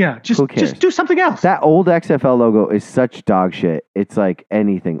like, one. Yeah. who cares? Just do something else. That old XFL logo is such dog shit. It's like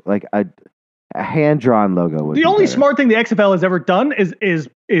anything. Like a hand drawn logo would the be only better. smart thing the XFL has ever done is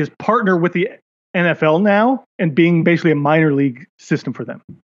partner with the NFL now and being basically a minor league system for them.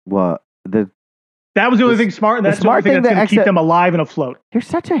 Well, That was the only thing smart, and that's the only smart thing thing that's going that to keep them alive and afloat. you're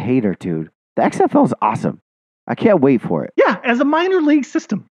such a hater, dude. The XFL is awesome. I can't wait for it. Yeah, as a minor league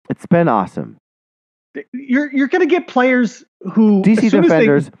system. It's been awesome. You're going to get players who DC as soon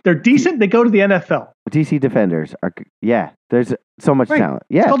Defenders. as they're decent, they go to the NFL. DC Defenders are, yeah, there's so much Right. talent.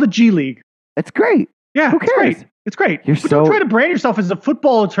 It's Yeah, called the G League. it's great. Yeah, Who it's great. cares? It's great. You're But don't so- try to brand yourself as a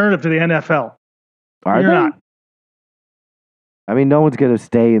football alternative to the NFL. Are You're they? not. I mean, no one's going to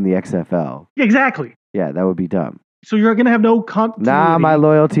stay in the XFL. Yeah, exactly. Yeah, that would be dumb. So you're going to have no continuity. Nah, my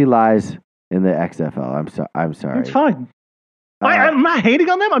loyalty lies in the XFL. I'm sorry. It's fine. Uh, I'm not hating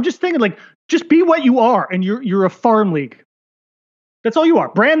on them. I'm just thinking, like, just be what you are, and you're a farm league. That's all you are.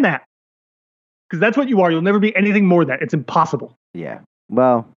 Brand that, because that's what you are. You'll never be anything more than that. It's impossible. yeah.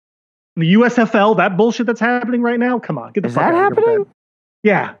 Well, The USFL, that bullshit that's happening right now. Come on, get the is fuck that out of here with happening? that.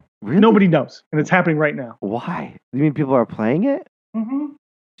 Yeah, Really? nobody knows, and it's happening right now. Why? You mean people are playing it? Mm-hmm.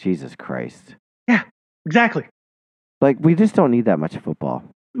 Jesus Christ. Exactly. Like, we just don't need that much football.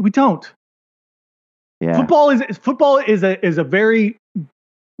 We don't. Yeah. Football is a very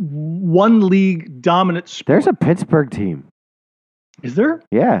one league dominant sport. There's a Pittsburgh team. Is there?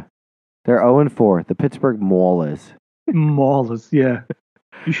 Yeah. They're 0-4. The Pittsburgh Maulers. Maulers, yeah.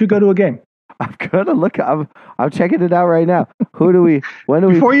 You should go to a game. I'm gonna look. I'm checking it out right now. When do we?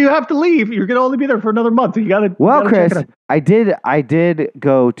 Before you have to leave, you're gonna only be there for another month. You gotta. Well, you gotta check Chris, it out. I did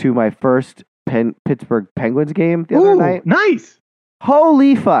go to my first Pittsburgh Penguins game the other Ooh, night. nice,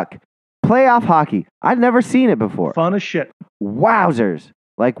 Holy fuck! Playoff hockey. I'd never seen it before. fun as shit. Wowzers!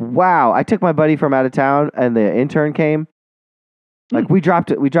 Like, wow! I took my buddy from out of town, and the intern came. Like, we dropped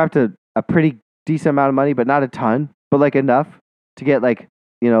a pretty decent amount of money, but not a ton, but like enough to get, like,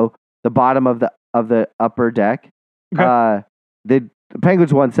 the bottom of the upper deck. Okay. The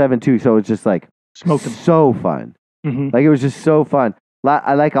Penguins won 7-2, so it's just like Smoked them. so fun. Mm-hmm. Like, it was just so fun.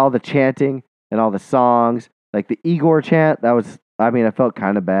 I like all the chanting and all the songs. Like the Igor chant, that was, I mean, I felt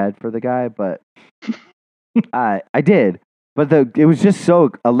kind of bad for the guy, but I did. But it was just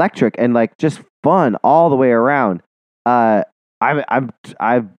so electric and like just fun all the way around. I'm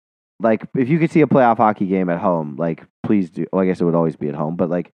like, if you could see a playoff hockey game at home, like, please do. Well, I guess it would always be at home, but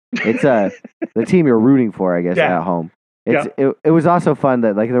like, it's the team you're rooting for, I guess, Yeah. at home. It was also fun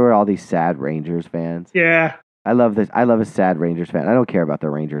that like there were all these sad Rangers fans. Yeah. I love this. I love a sad Rangers fan. I don't care about the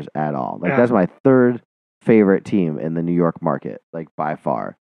Rangers at all. Like, Yeah. that's my third favorite team in the New York market, like, by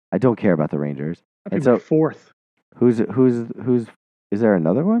far. I don't care about the Rangers. That'd And be my so, fourth. who's? Is there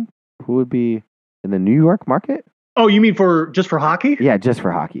another one? Who would be in the New York market? Oh, you mean just for hockey? Yeah, just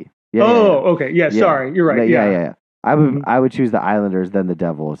for hockey. Yeah. Okay. Yeah. Yeah. Sorry, you're right. Yeah. I would. Mhm. I would choose the Islanders, then the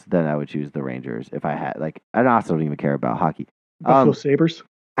Devils, then I would choose the Rangers if I had. Like, I also don't even care about hockey. Buffalo Sabres.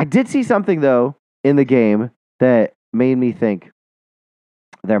 I did see something though in the game that made me think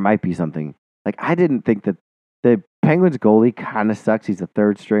there might be something. Like, I didn't think that the Penguins goalie kind of sucks. He's a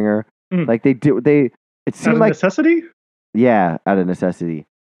third stringer. Mm. Like, it Out seemed of like, necessity. yeah, out of necessity.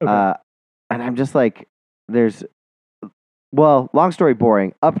 Okay. And I'm just like, long story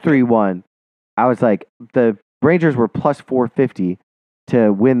boring. Up 3-1. I was like, the Rangers were plus 450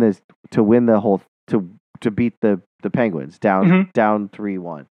 to win to beat the Penguins down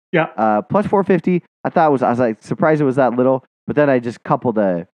 3-1. Yeah. Plus 450. I was like surprised it was that little, but then I just coupled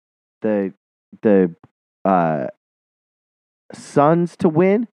the Suns to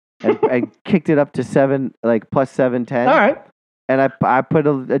win and kicked it up to plus 710. All right. And I put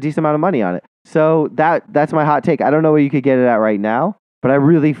a decent amount of money on it. So that's my hot take. I don't know where you could get it at right now, but I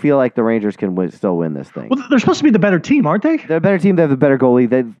really feel like the Rangers can still win this thing. Well, they're supposed to be the better team, aren't they? They're a better team. They have a better goalie.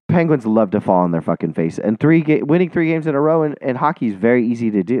 The Penguins love to fall on their fucking face. And winning 3 games in a row in hockey is very easy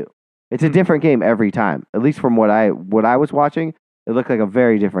to do. It's a different game every time. At least from what I was watching, it looked like a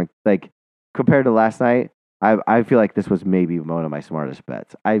very different, like, compared to last night. I feel like this was maybe one of my smartest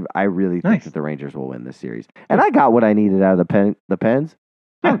bets. I really think Nice. that the Rangers will win this series. And I got what I needed out of the Pens.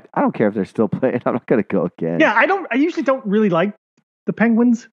 Yeah. I don't care if they're still playing. I'm not going to go again. Yeah, I usually don't really like the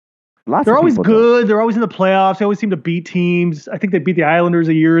Penguins. Lots They're of always people don't. good. They're always in the playoffs. They always seem to beat teams. I think they beat the Islanders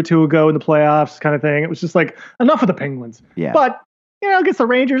a year or two ago in the playoffs, kind of thing. It was just like enough of the Penguins. Yeah. But against the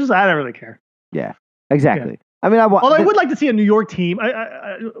Rangers, I don't really care. Yeah. Exactly. I mean, Although I would like to see a New York team,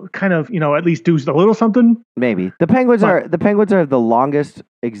 I kind of at least do a little something. maybe the Penguins But- are the longest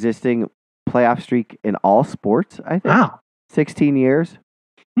existing playoff streak in all sports. I think Wow. 16 years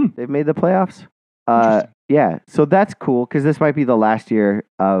they've made the playoffs. Interesting. Yeah, so that's cool because this might be the last year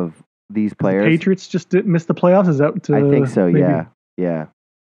of these The players. Patriots just didn't miss the playoffs. Is that? I think so. maybe? Yeah.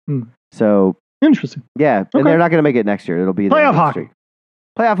 Hmm. So Interesting. yeah, and Okay. they're not going to make it next year. It'll be the Playoff end of the hockey. streak.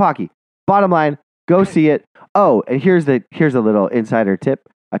 Playoff hockey. Bottom line, go see it. Oh, and here's a little insider tip,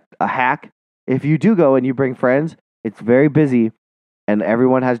 a hack. If you do go and you bring friends, it's very busy, and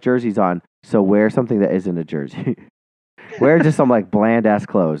everyone has jerseys on. So wear something that isn't a jersey. Wear just some like bland ass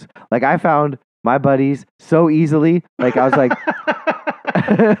clothes. Like I found my buddies so easily. Like I was like,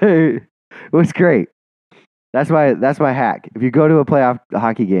 it was great. That's my hack. If you go to a playoff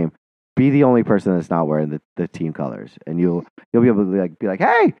hockey game, be the only person that's not wearing the team colors, and you'll be able to be like,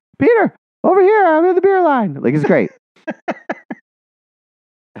 hey, Peter, over here, I'm in the beer line. Like it's great.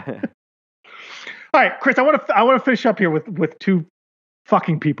 All right, Chris, I want to finish up here with two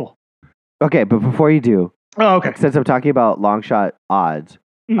fucking people. Okay, but before you do, okay. Since I'm talking about long shot odds,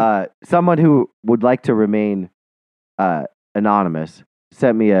 someone who would like to remain anonymous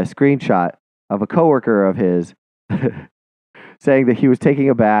sent me a screenshot of a coworker of his saying that he was taking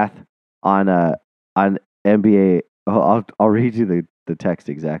a bath on NBA. I'll read you the text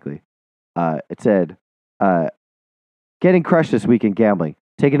exactly. It said, "Getting crushed this week in gambling.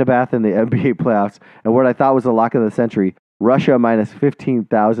 Taking a bath in the NBA playoffs, and what I thought was the lock of the century, Russia minus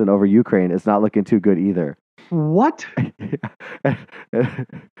 15,000 over Ukraine is not looking too good either." What?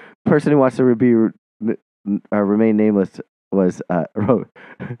 Person who wants to remain nameless was wrote,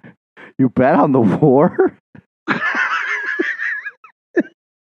 "You bet on the war?"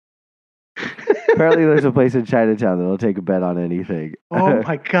 Apparently, there's a place in Chinatown that'll take a bet on anything. Oh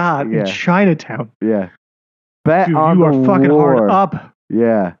my God! Yeah. In Chinatown. Yeah. Bet Dude, on you the are fucking war. hard up.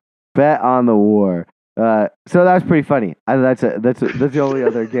 Yeah. Bet on the war. So that was pretty funny. That's the only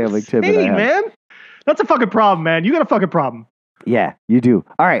other gambling tip that I Hey, have. man. That's a fucking problem, man. You got a fucking problem. Yeah, you do.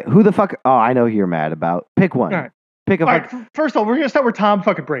 All right, who the fuck? Oh, I know who you're mad about. Pick one. All right. Pick a. All right. First of all, we're gonna start with Tom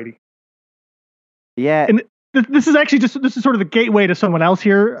fucking Brady. Yeah. And this is actually this is sort of the gateway to someone else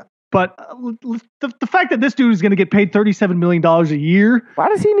here. But the fact that this dude is going to get paid $37 million a year. Why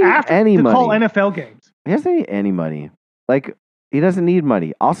does he need any money? To call NFL games. He doesn't need any money. Like, he doesn't need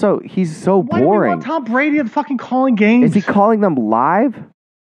money. Also, he's so Why do we boring. want Tom Brady and fucking calling games? Is he calling them live?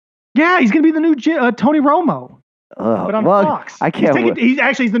 Yeah, he's going to be the new Tony Romo. But on Fox. I can't. He's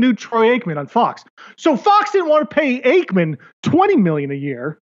the new Troy Aikman on Fox. So Fox didn't want to pay Aikman $20 million a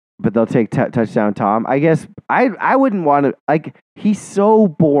year. But they'll take touchdown Tom. I guess I wouldn't want to. Like, he's so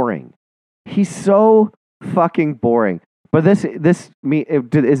boring. He's so fucking boring. But is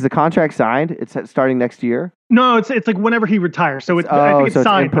the contract signed? It's starting next year. No, it's like whenever he retires. So I think it's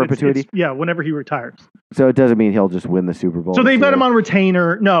signed in perpetuity. Yeah, whenever he retires. So it doesn't mean he'll just win the Super Bowl. So they've got him on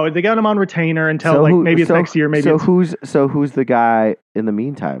retainer. No, they got him on retainer until maybe it's next year. Maybe. Who's the guy in the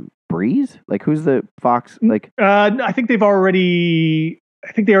meantime? Breeze? Like, who's the Fox? Like, I think they already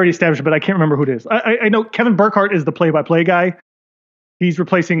established it, but I can't remember who it is. I know Kevin Burkhardt is the play-by-play guy. He's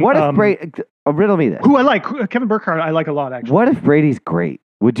replacing. What if Brady? Riddle me this. Who I like, Kevin Burkhardt. I like a lot, actually. What if Brady's great?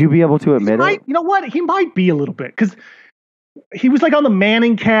 Would you be able to admit it? You know what? He might be a little bit, because he was like on the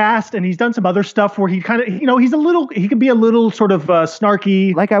Manning cast, and he's done some other stuff where he kind of, he can be a little sort of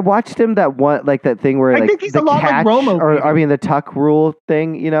snarky. Like, I watched him that thing where I think he's a lot like Romo, the tuck rule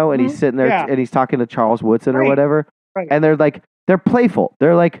thing, and he's sitting there and he's talking to Charles Woodson or whatever, and they're playful.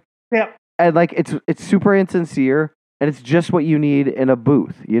 They're like, and like it's super insincere. And it's just what you need in a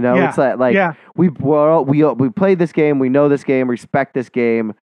booth, It's we played this game, we know this game, respect this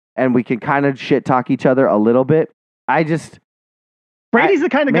game, and we can kind of shit talk each other a little bit. Brady's the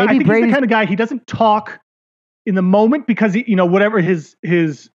kind of guy. I think he's the kind of guy. He doesn't talk in the moment because whatever his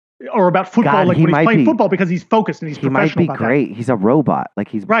or about football, like when he's playing football, because he's focused and he's professional. He might be great. That. He's a robot. Like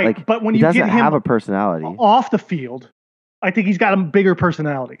he's right. Like, but when he you doesn't get him have a personality off the field, I think he's got a bigger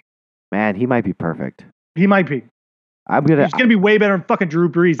personality. Man, he might be perfect. He might be. He's gonna be way better than fucking Drew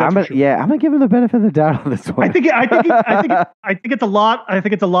Brees. That's for sure. Yeah, I'm gonna give him the benefit of the doubt on this one. I think it's a lot. I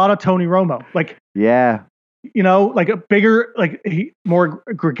think it's a lot of Tony Romo. Like, yeah, like a bigger, more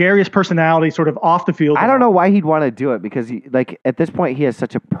gregarious personality, sort of off the field. I don't know why he'd want to do it, because at this point he has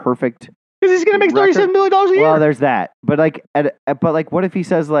such a perfect. Because he's gonna make $37 million a year. Well, there's that, but what if he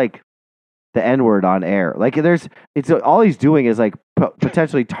says the N-word on air? Like, it's all he's doing is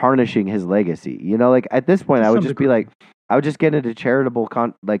potentially tarnishing his legacy. At this point, I would just be I would just get into charitable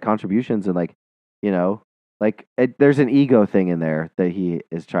contributions and there's an ego thing in there that he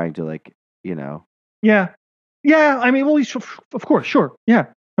is trying to Yeah. I mean, well, of course, sure. Yeah.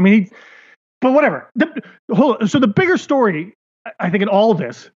 I mean, but whatever. So the bigger story, I think, in all of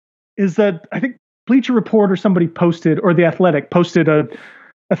this is that I think Bleacher Report or somebody posted, or The Athletic posted a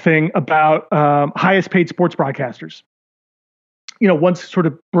thing about highest paid sports broadcasters. Once sort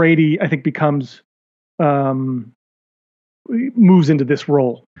of Brady, I think, moves into this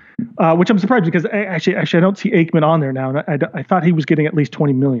role, which I'm surprised, because actually I don't see Aikman on there now, and I thought he was getting at least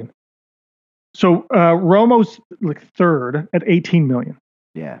 $20 million. So Romo's third at $18 million.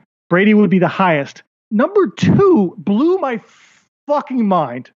 Yeah, Brady would be the highest. Number 2 blew my fucking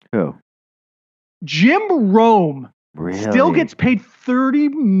mind. Who? Jim Rome Really? Still gets paid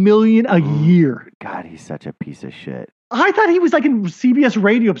 $30 million a year. God, he's such a piece of shit. I thought he was like in CBS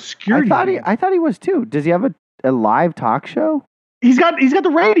radio obscurity. I thought he was too. Does he have a live talk show? He's got the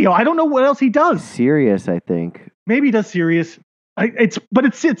radio. I don't know what else he does. Sirius, I think. Maybe he does Sirius.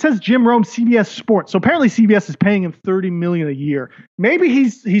 It says Jim Rome, CBS Sports. So apparently CBS is paying him $30 million a year. Maybe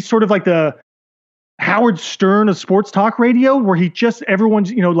he's sort of like the Howard Stern of sports talk radio, where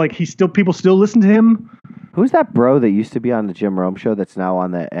everyone's, like people still listen to him. Who's that bro that used to be on the Jim Rome show that's now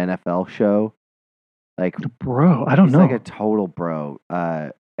on the NFL show? Like, bro, I don't know. He's like a total bro.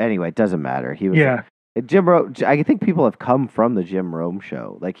 Anyway, it doesn't matter. He was Jim Rome. I think people have come from the Jim Rome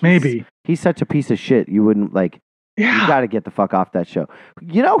show. Like, he's such a piece of shit. You wouldn't like. Yeah. You got to get the fuck off that show.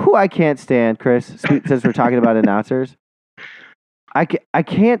 You know who I can't stand, Chris? Since we're talking about announcers, I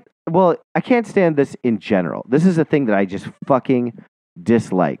can't. Well, I can't stand this in general. This is a thing that I just fucking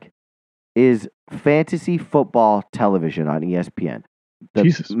dislike. Is fantasy football television on ESPN.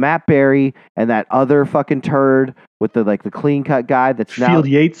 Jesus. Matt Berry and that other fucking turd with the clean cut guy that's now Field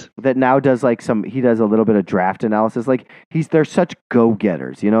Yates that now does he does a little bit of draft analysis. Like they're such go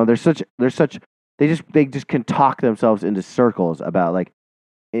getters, you know. They're such they just can talk themselves into circles about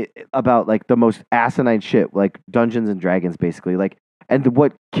the most asinine shit, like Dungeons and Dragons, basically. Like, and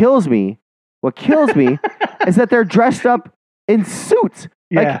what kills me is that they're dressed up in suits.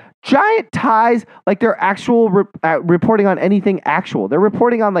 Like giant ties, like they're actual reporting on anything actual. They're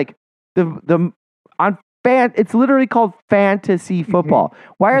reporting on like it's literally called fantasy football.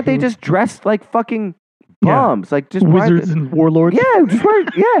 Mm-hmm. Why aren't they just dressed like fucking bums? Yeah. Like just wizards and warlords.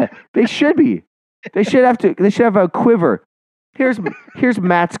 Yeah, they should be. They should have a quiver. Here's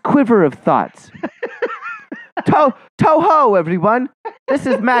Matt's quiver of thoughts. Ho, everyone. This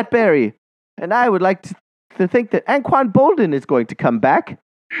is Matt Berry, and I would like to think that Anquan Bolden is going to come back.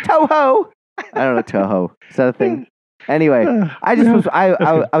 Toho. I don't know Toho. Is that a thing? Anyway,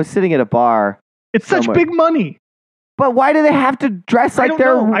 I was sitting at a bar. It's such big money. But why do they have to dress like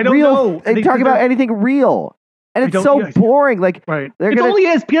they're real? I don't know. They talk about anything real. And it's so boring. Like, right. It's only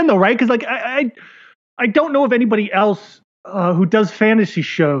ESPN though, right? Because like I don't know of anybody else who does fantasy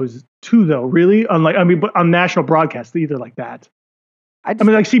shows too, though. Really, but on national broadcast either like that. Like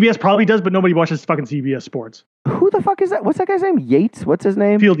CBS probably does, but nobody watches fucking CBS Sports. Who the fuck is that? What's that guy's name? Yates? What's his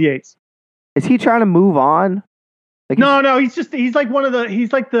name? Field Yates. Is he trying to move on? Like no. He's like one of the.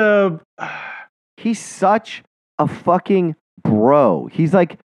 He's like the. He's such a fucking bro. He's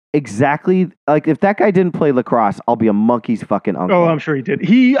like exactly like if that guy didn't play lacrosse, I'll be a monkey's fucking uncle. Oh, I'm sure he did.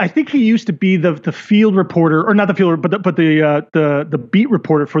 I think he used to be the field reporter, or not the field, but the beat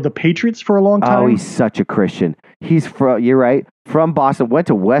reporter for the Patriots for a long time. Oh, he's such a Christian. You're right, from Boston, went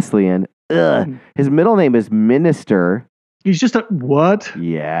to Wesleyan. Ugh. His middle name is Minister. He's just a what?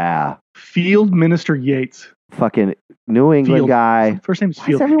 Yeah. Field Minister Yates. Fucking New England guy. First name is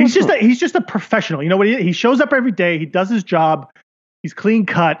Field. He's just a professional. You know what he shows up every day. He does his job. He's clean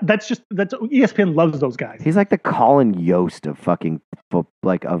cut. That's ESPN loves those guys. He's like the Colin Yost of fucking of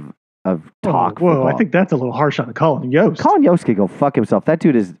talk. Whoa, I think that's a little harsh on Colin Yost. Colin Yost can go fuck himself. That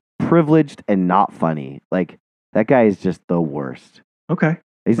dude is privileged and not funny. Like that guy is just the worst. Okay.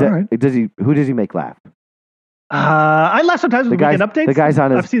 Who does he make laugh? I laugh sometimes when we get updates. The guy's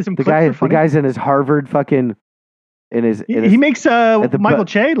on his. I've seen some clips. The guy's in his Harvard fucking. He makes Michael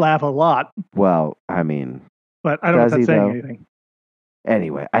Che laugh a lot. Well, I mean, but I don't know if that's saying anything.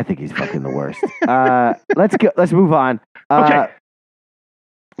 Anyway, I think he's fucking the worst. Let's move on. Okay.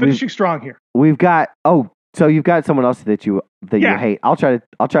 Finishing strong here. We've got so you've got someone else that you hate. I'll try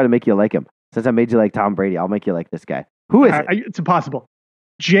to make you like him. Since I made you like Tom Brady, I'll make you like this guy. Who is it? It's impossible.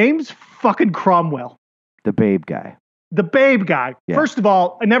 James fucking Cromwell. The Babe guy. The Babe guy. Yeah. First of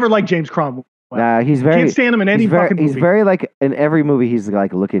all, I never liked James Cromwell. He's very. Can't stand him in any fucking movie. He's very like in every movie. He's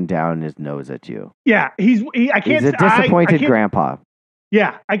like looking down his nose at you. Yeah, he's a disappointed grandpa.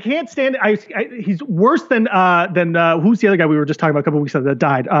 Yeah, I can't stand it. He's worse than who's the other guy we were just talking about a couple of weeks ago that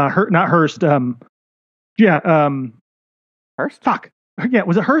died? Not Hearst. Hearst. Fuck. Yeah,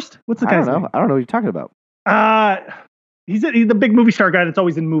 was it Hearst? What's the guy's name? I don't know what you're talking about. He's the big movie star guy that's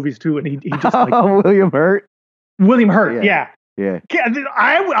always in movies too, and he just William Hurt. William Hurt. Yeah. Yeah.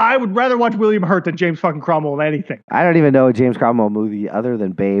 I would rather watch William Hurt than James fucking Cromwell than anything. I don't even know a James Cromwell movie other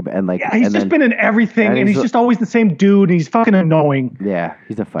than Babe and like. Yeah, he's just been in everything, and he's just always the same dude, and he's fucking annoying. Yeah,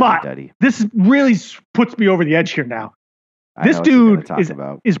 he's a fucking duddy. This really puts me over the edge here now. This dude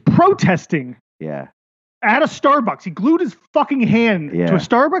is protesting. Yeah. At a Starbucks, he glued his fucking hand to a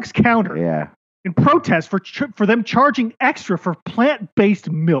Starbucks counter. Yeah. In protest for them charging extra for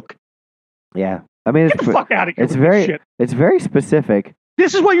plant-based milk. Yeah. I mean, get the fuck out of here. It's very specific.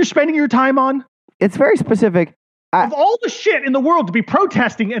 This is what you're spending your time on? It's very specific. of all the shit in the world to be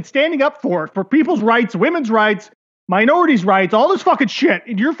protesting and standing up for people's rights, women's rights, minorities' rights, all this fucking shit,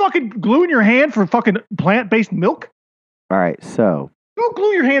 and you're fucking gluing your hand for fucking plant-based milk? All right, so Go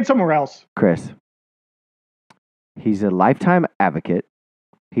glue your hand somewhere else. Chris, he's a lifetime advocate.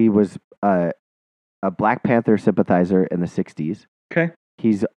 He was a Black Panther sympathizer in the 60s. Okay.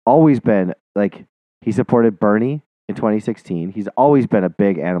 He's always been, like, he supported Bernie in 2016. He's always been a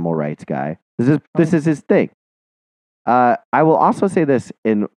big animal rights guy. This is his thing. I will also say this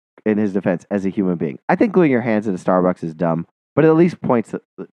in his defense as a human being. I think gluing your hands at a Starbucks is dumb, but it at least points,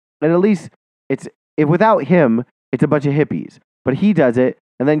 and at least without him, it's a bunch of hippies. But he does it,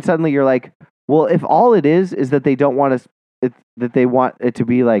 and then suddenly you're like, well, if all it is that they don't want that they want it to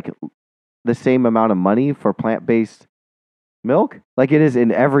be like the same amount of money for plant-based milk, like it is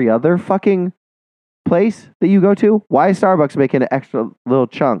in every other fucking place that you go to, why is Starbucks making an extra little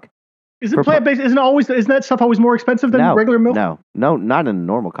chunk? Is it plant-based? Isn't that stuff always more expensive than regular milk? No, not in a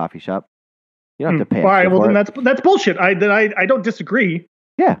normal coffee shop. You don't have to pay. All right, well then it. that's bullshit. I don't disagree.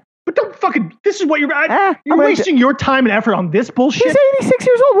 Yeah. But don't fucking. This is what you're wasting your time and effort on this bullshit. He's 86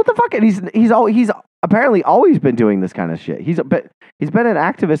 years old. What the fuck? And he's apparently always been doing this kind of shit. He's been an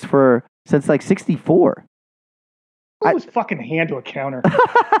activist since like 64. Glue his fucking hand to a counter.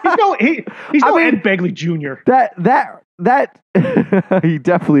 He's no Ed Begley Jr. That he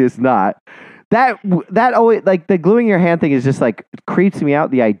definitely is not. That always, like, the gluing your hand thing is just like creeps me out,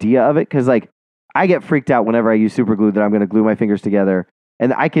 the idea of it, because like I get freaked out whenever I use super glue that I'm going to glue my fingers together,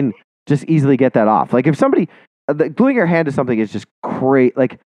 and I can just easily get that off. Like if somebody gluing your hand to something is just great.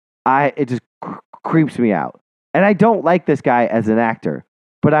 Like it just creeps me out, and I don't like this guy as an actor.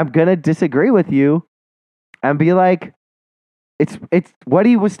 But I'm gonna disagree with you and be like, it's what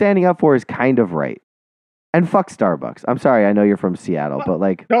he was standing up for is kind of right. And fuck Starbucks. I'm sorry, I know you're from Seattle, but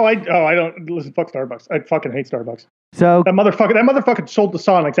like, no, I don't listen. Fuck Starbucks. I fucking hate Starbucks. So that motherfucker sold the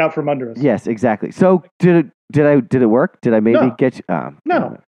Sonics out from under us. Yes, exactly. So did it work? Did I maybe get you?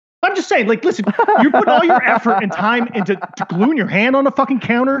 No. I'm just saying, like, listen, you put all your effort and time into gluing your hand on a fucking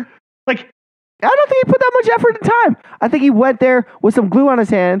counter. Like, I don't think he put that much effort and time. I think he went there with some glue on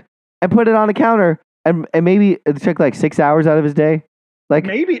his hand and put it on a counter, and maybe it took like 6 hours out of his day. Like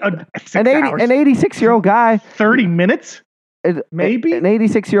maybe an 86-year-old guy. 30 minutes? Maybe? An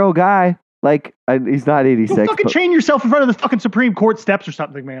 86-year-old guy. Like, he's not 86. Go fucking chain yourself in front of the fucking Supreme Court steps or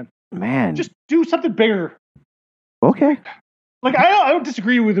something, man. Man. Just do something bigger. Okay. Like, I don't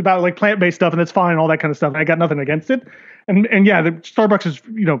disagree with about like plant-based stuff, and that's fine, all that kind of stuff. I got nothing against it. And yeah, the Starbucks is,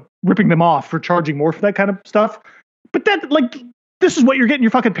 ripping them off for charging more for that kind of stuff. But that, like, this is what you're getting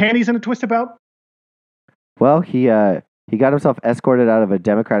your fucking panties in a twist about? Well, he got himself escorted out of a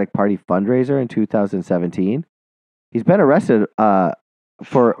Democratic Party fundraiser in 2017. He's been arrested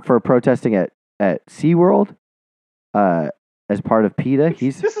for protesting at SeaWorld as part of PETA.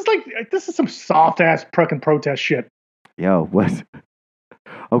 This is some soft ass fucking protest shit. Yo, what?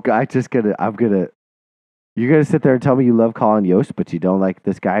 Okay, you're gonna sit there and tell me you love Colin Yost, but you don't like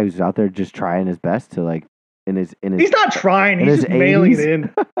this guy who's out there just trying his best to, like, in his. He's not trying. He's just mailing it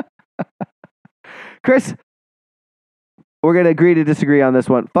in. Chris, we're going to agree to disagree on this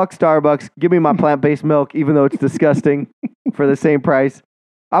one. Fuck Starbucks. Give me my plant-based milk, even though it's disgusting, for the same price.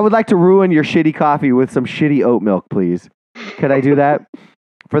 I would like to ruin your shitty coffee with some shitty oat milk, please. Could I do that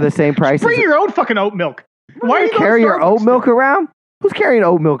for the same price? Just bring your own fucking oat milk. Why do you carry your oat milk around? Who's carrying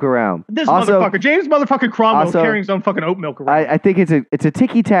oat milk around? This motherfucker. James motherfucking Cromwell is carrying his own fucking oat milk around. I think it's a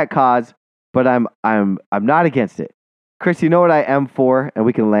ticky-tack cause, but I'm not against it. Chris, you know what I am for, and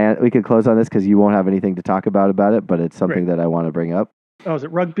we can close on this because you won't have anything to talk about it, but it's something that I want to bring up. Oh, is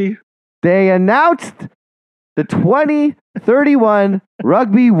it rugby? They announced the 2031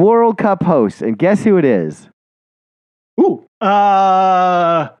 Rugby World Cup host, and guess who it is? Ooh,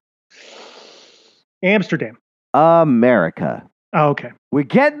 Amsterdam. America. Oh, okay. We're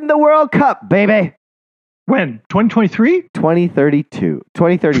getting the World Cup, baby. When? 2023? 2032.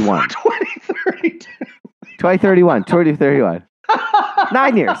 2031. 2032. 2031. 2031.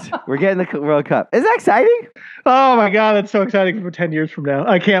 9 years. We're getting the World Cup. Is that exciting? Oh my God, that's so exciting for 10 years from now.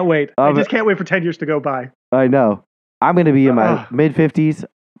 I can't wait. I just can't wait for 10 years to go by. I know. I'm going to be in my mid-50s.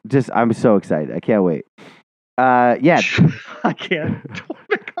 I'm so excited. I can't wait. Yeah. I can't.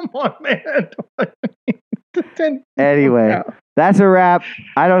 Come on, man. Anyway, that's a wrap.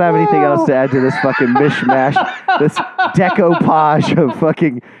 I don't have anything else to add to this fucking mishmash, this decoupage of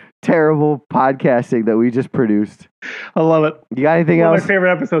fucking terrible podcasting that we just produced. I love it. You got anything else? One of my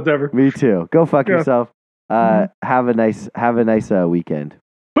favorite episodes ever. Me too. Go fuck yourself. Have a nice weekend.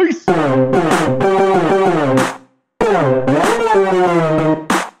 Peace.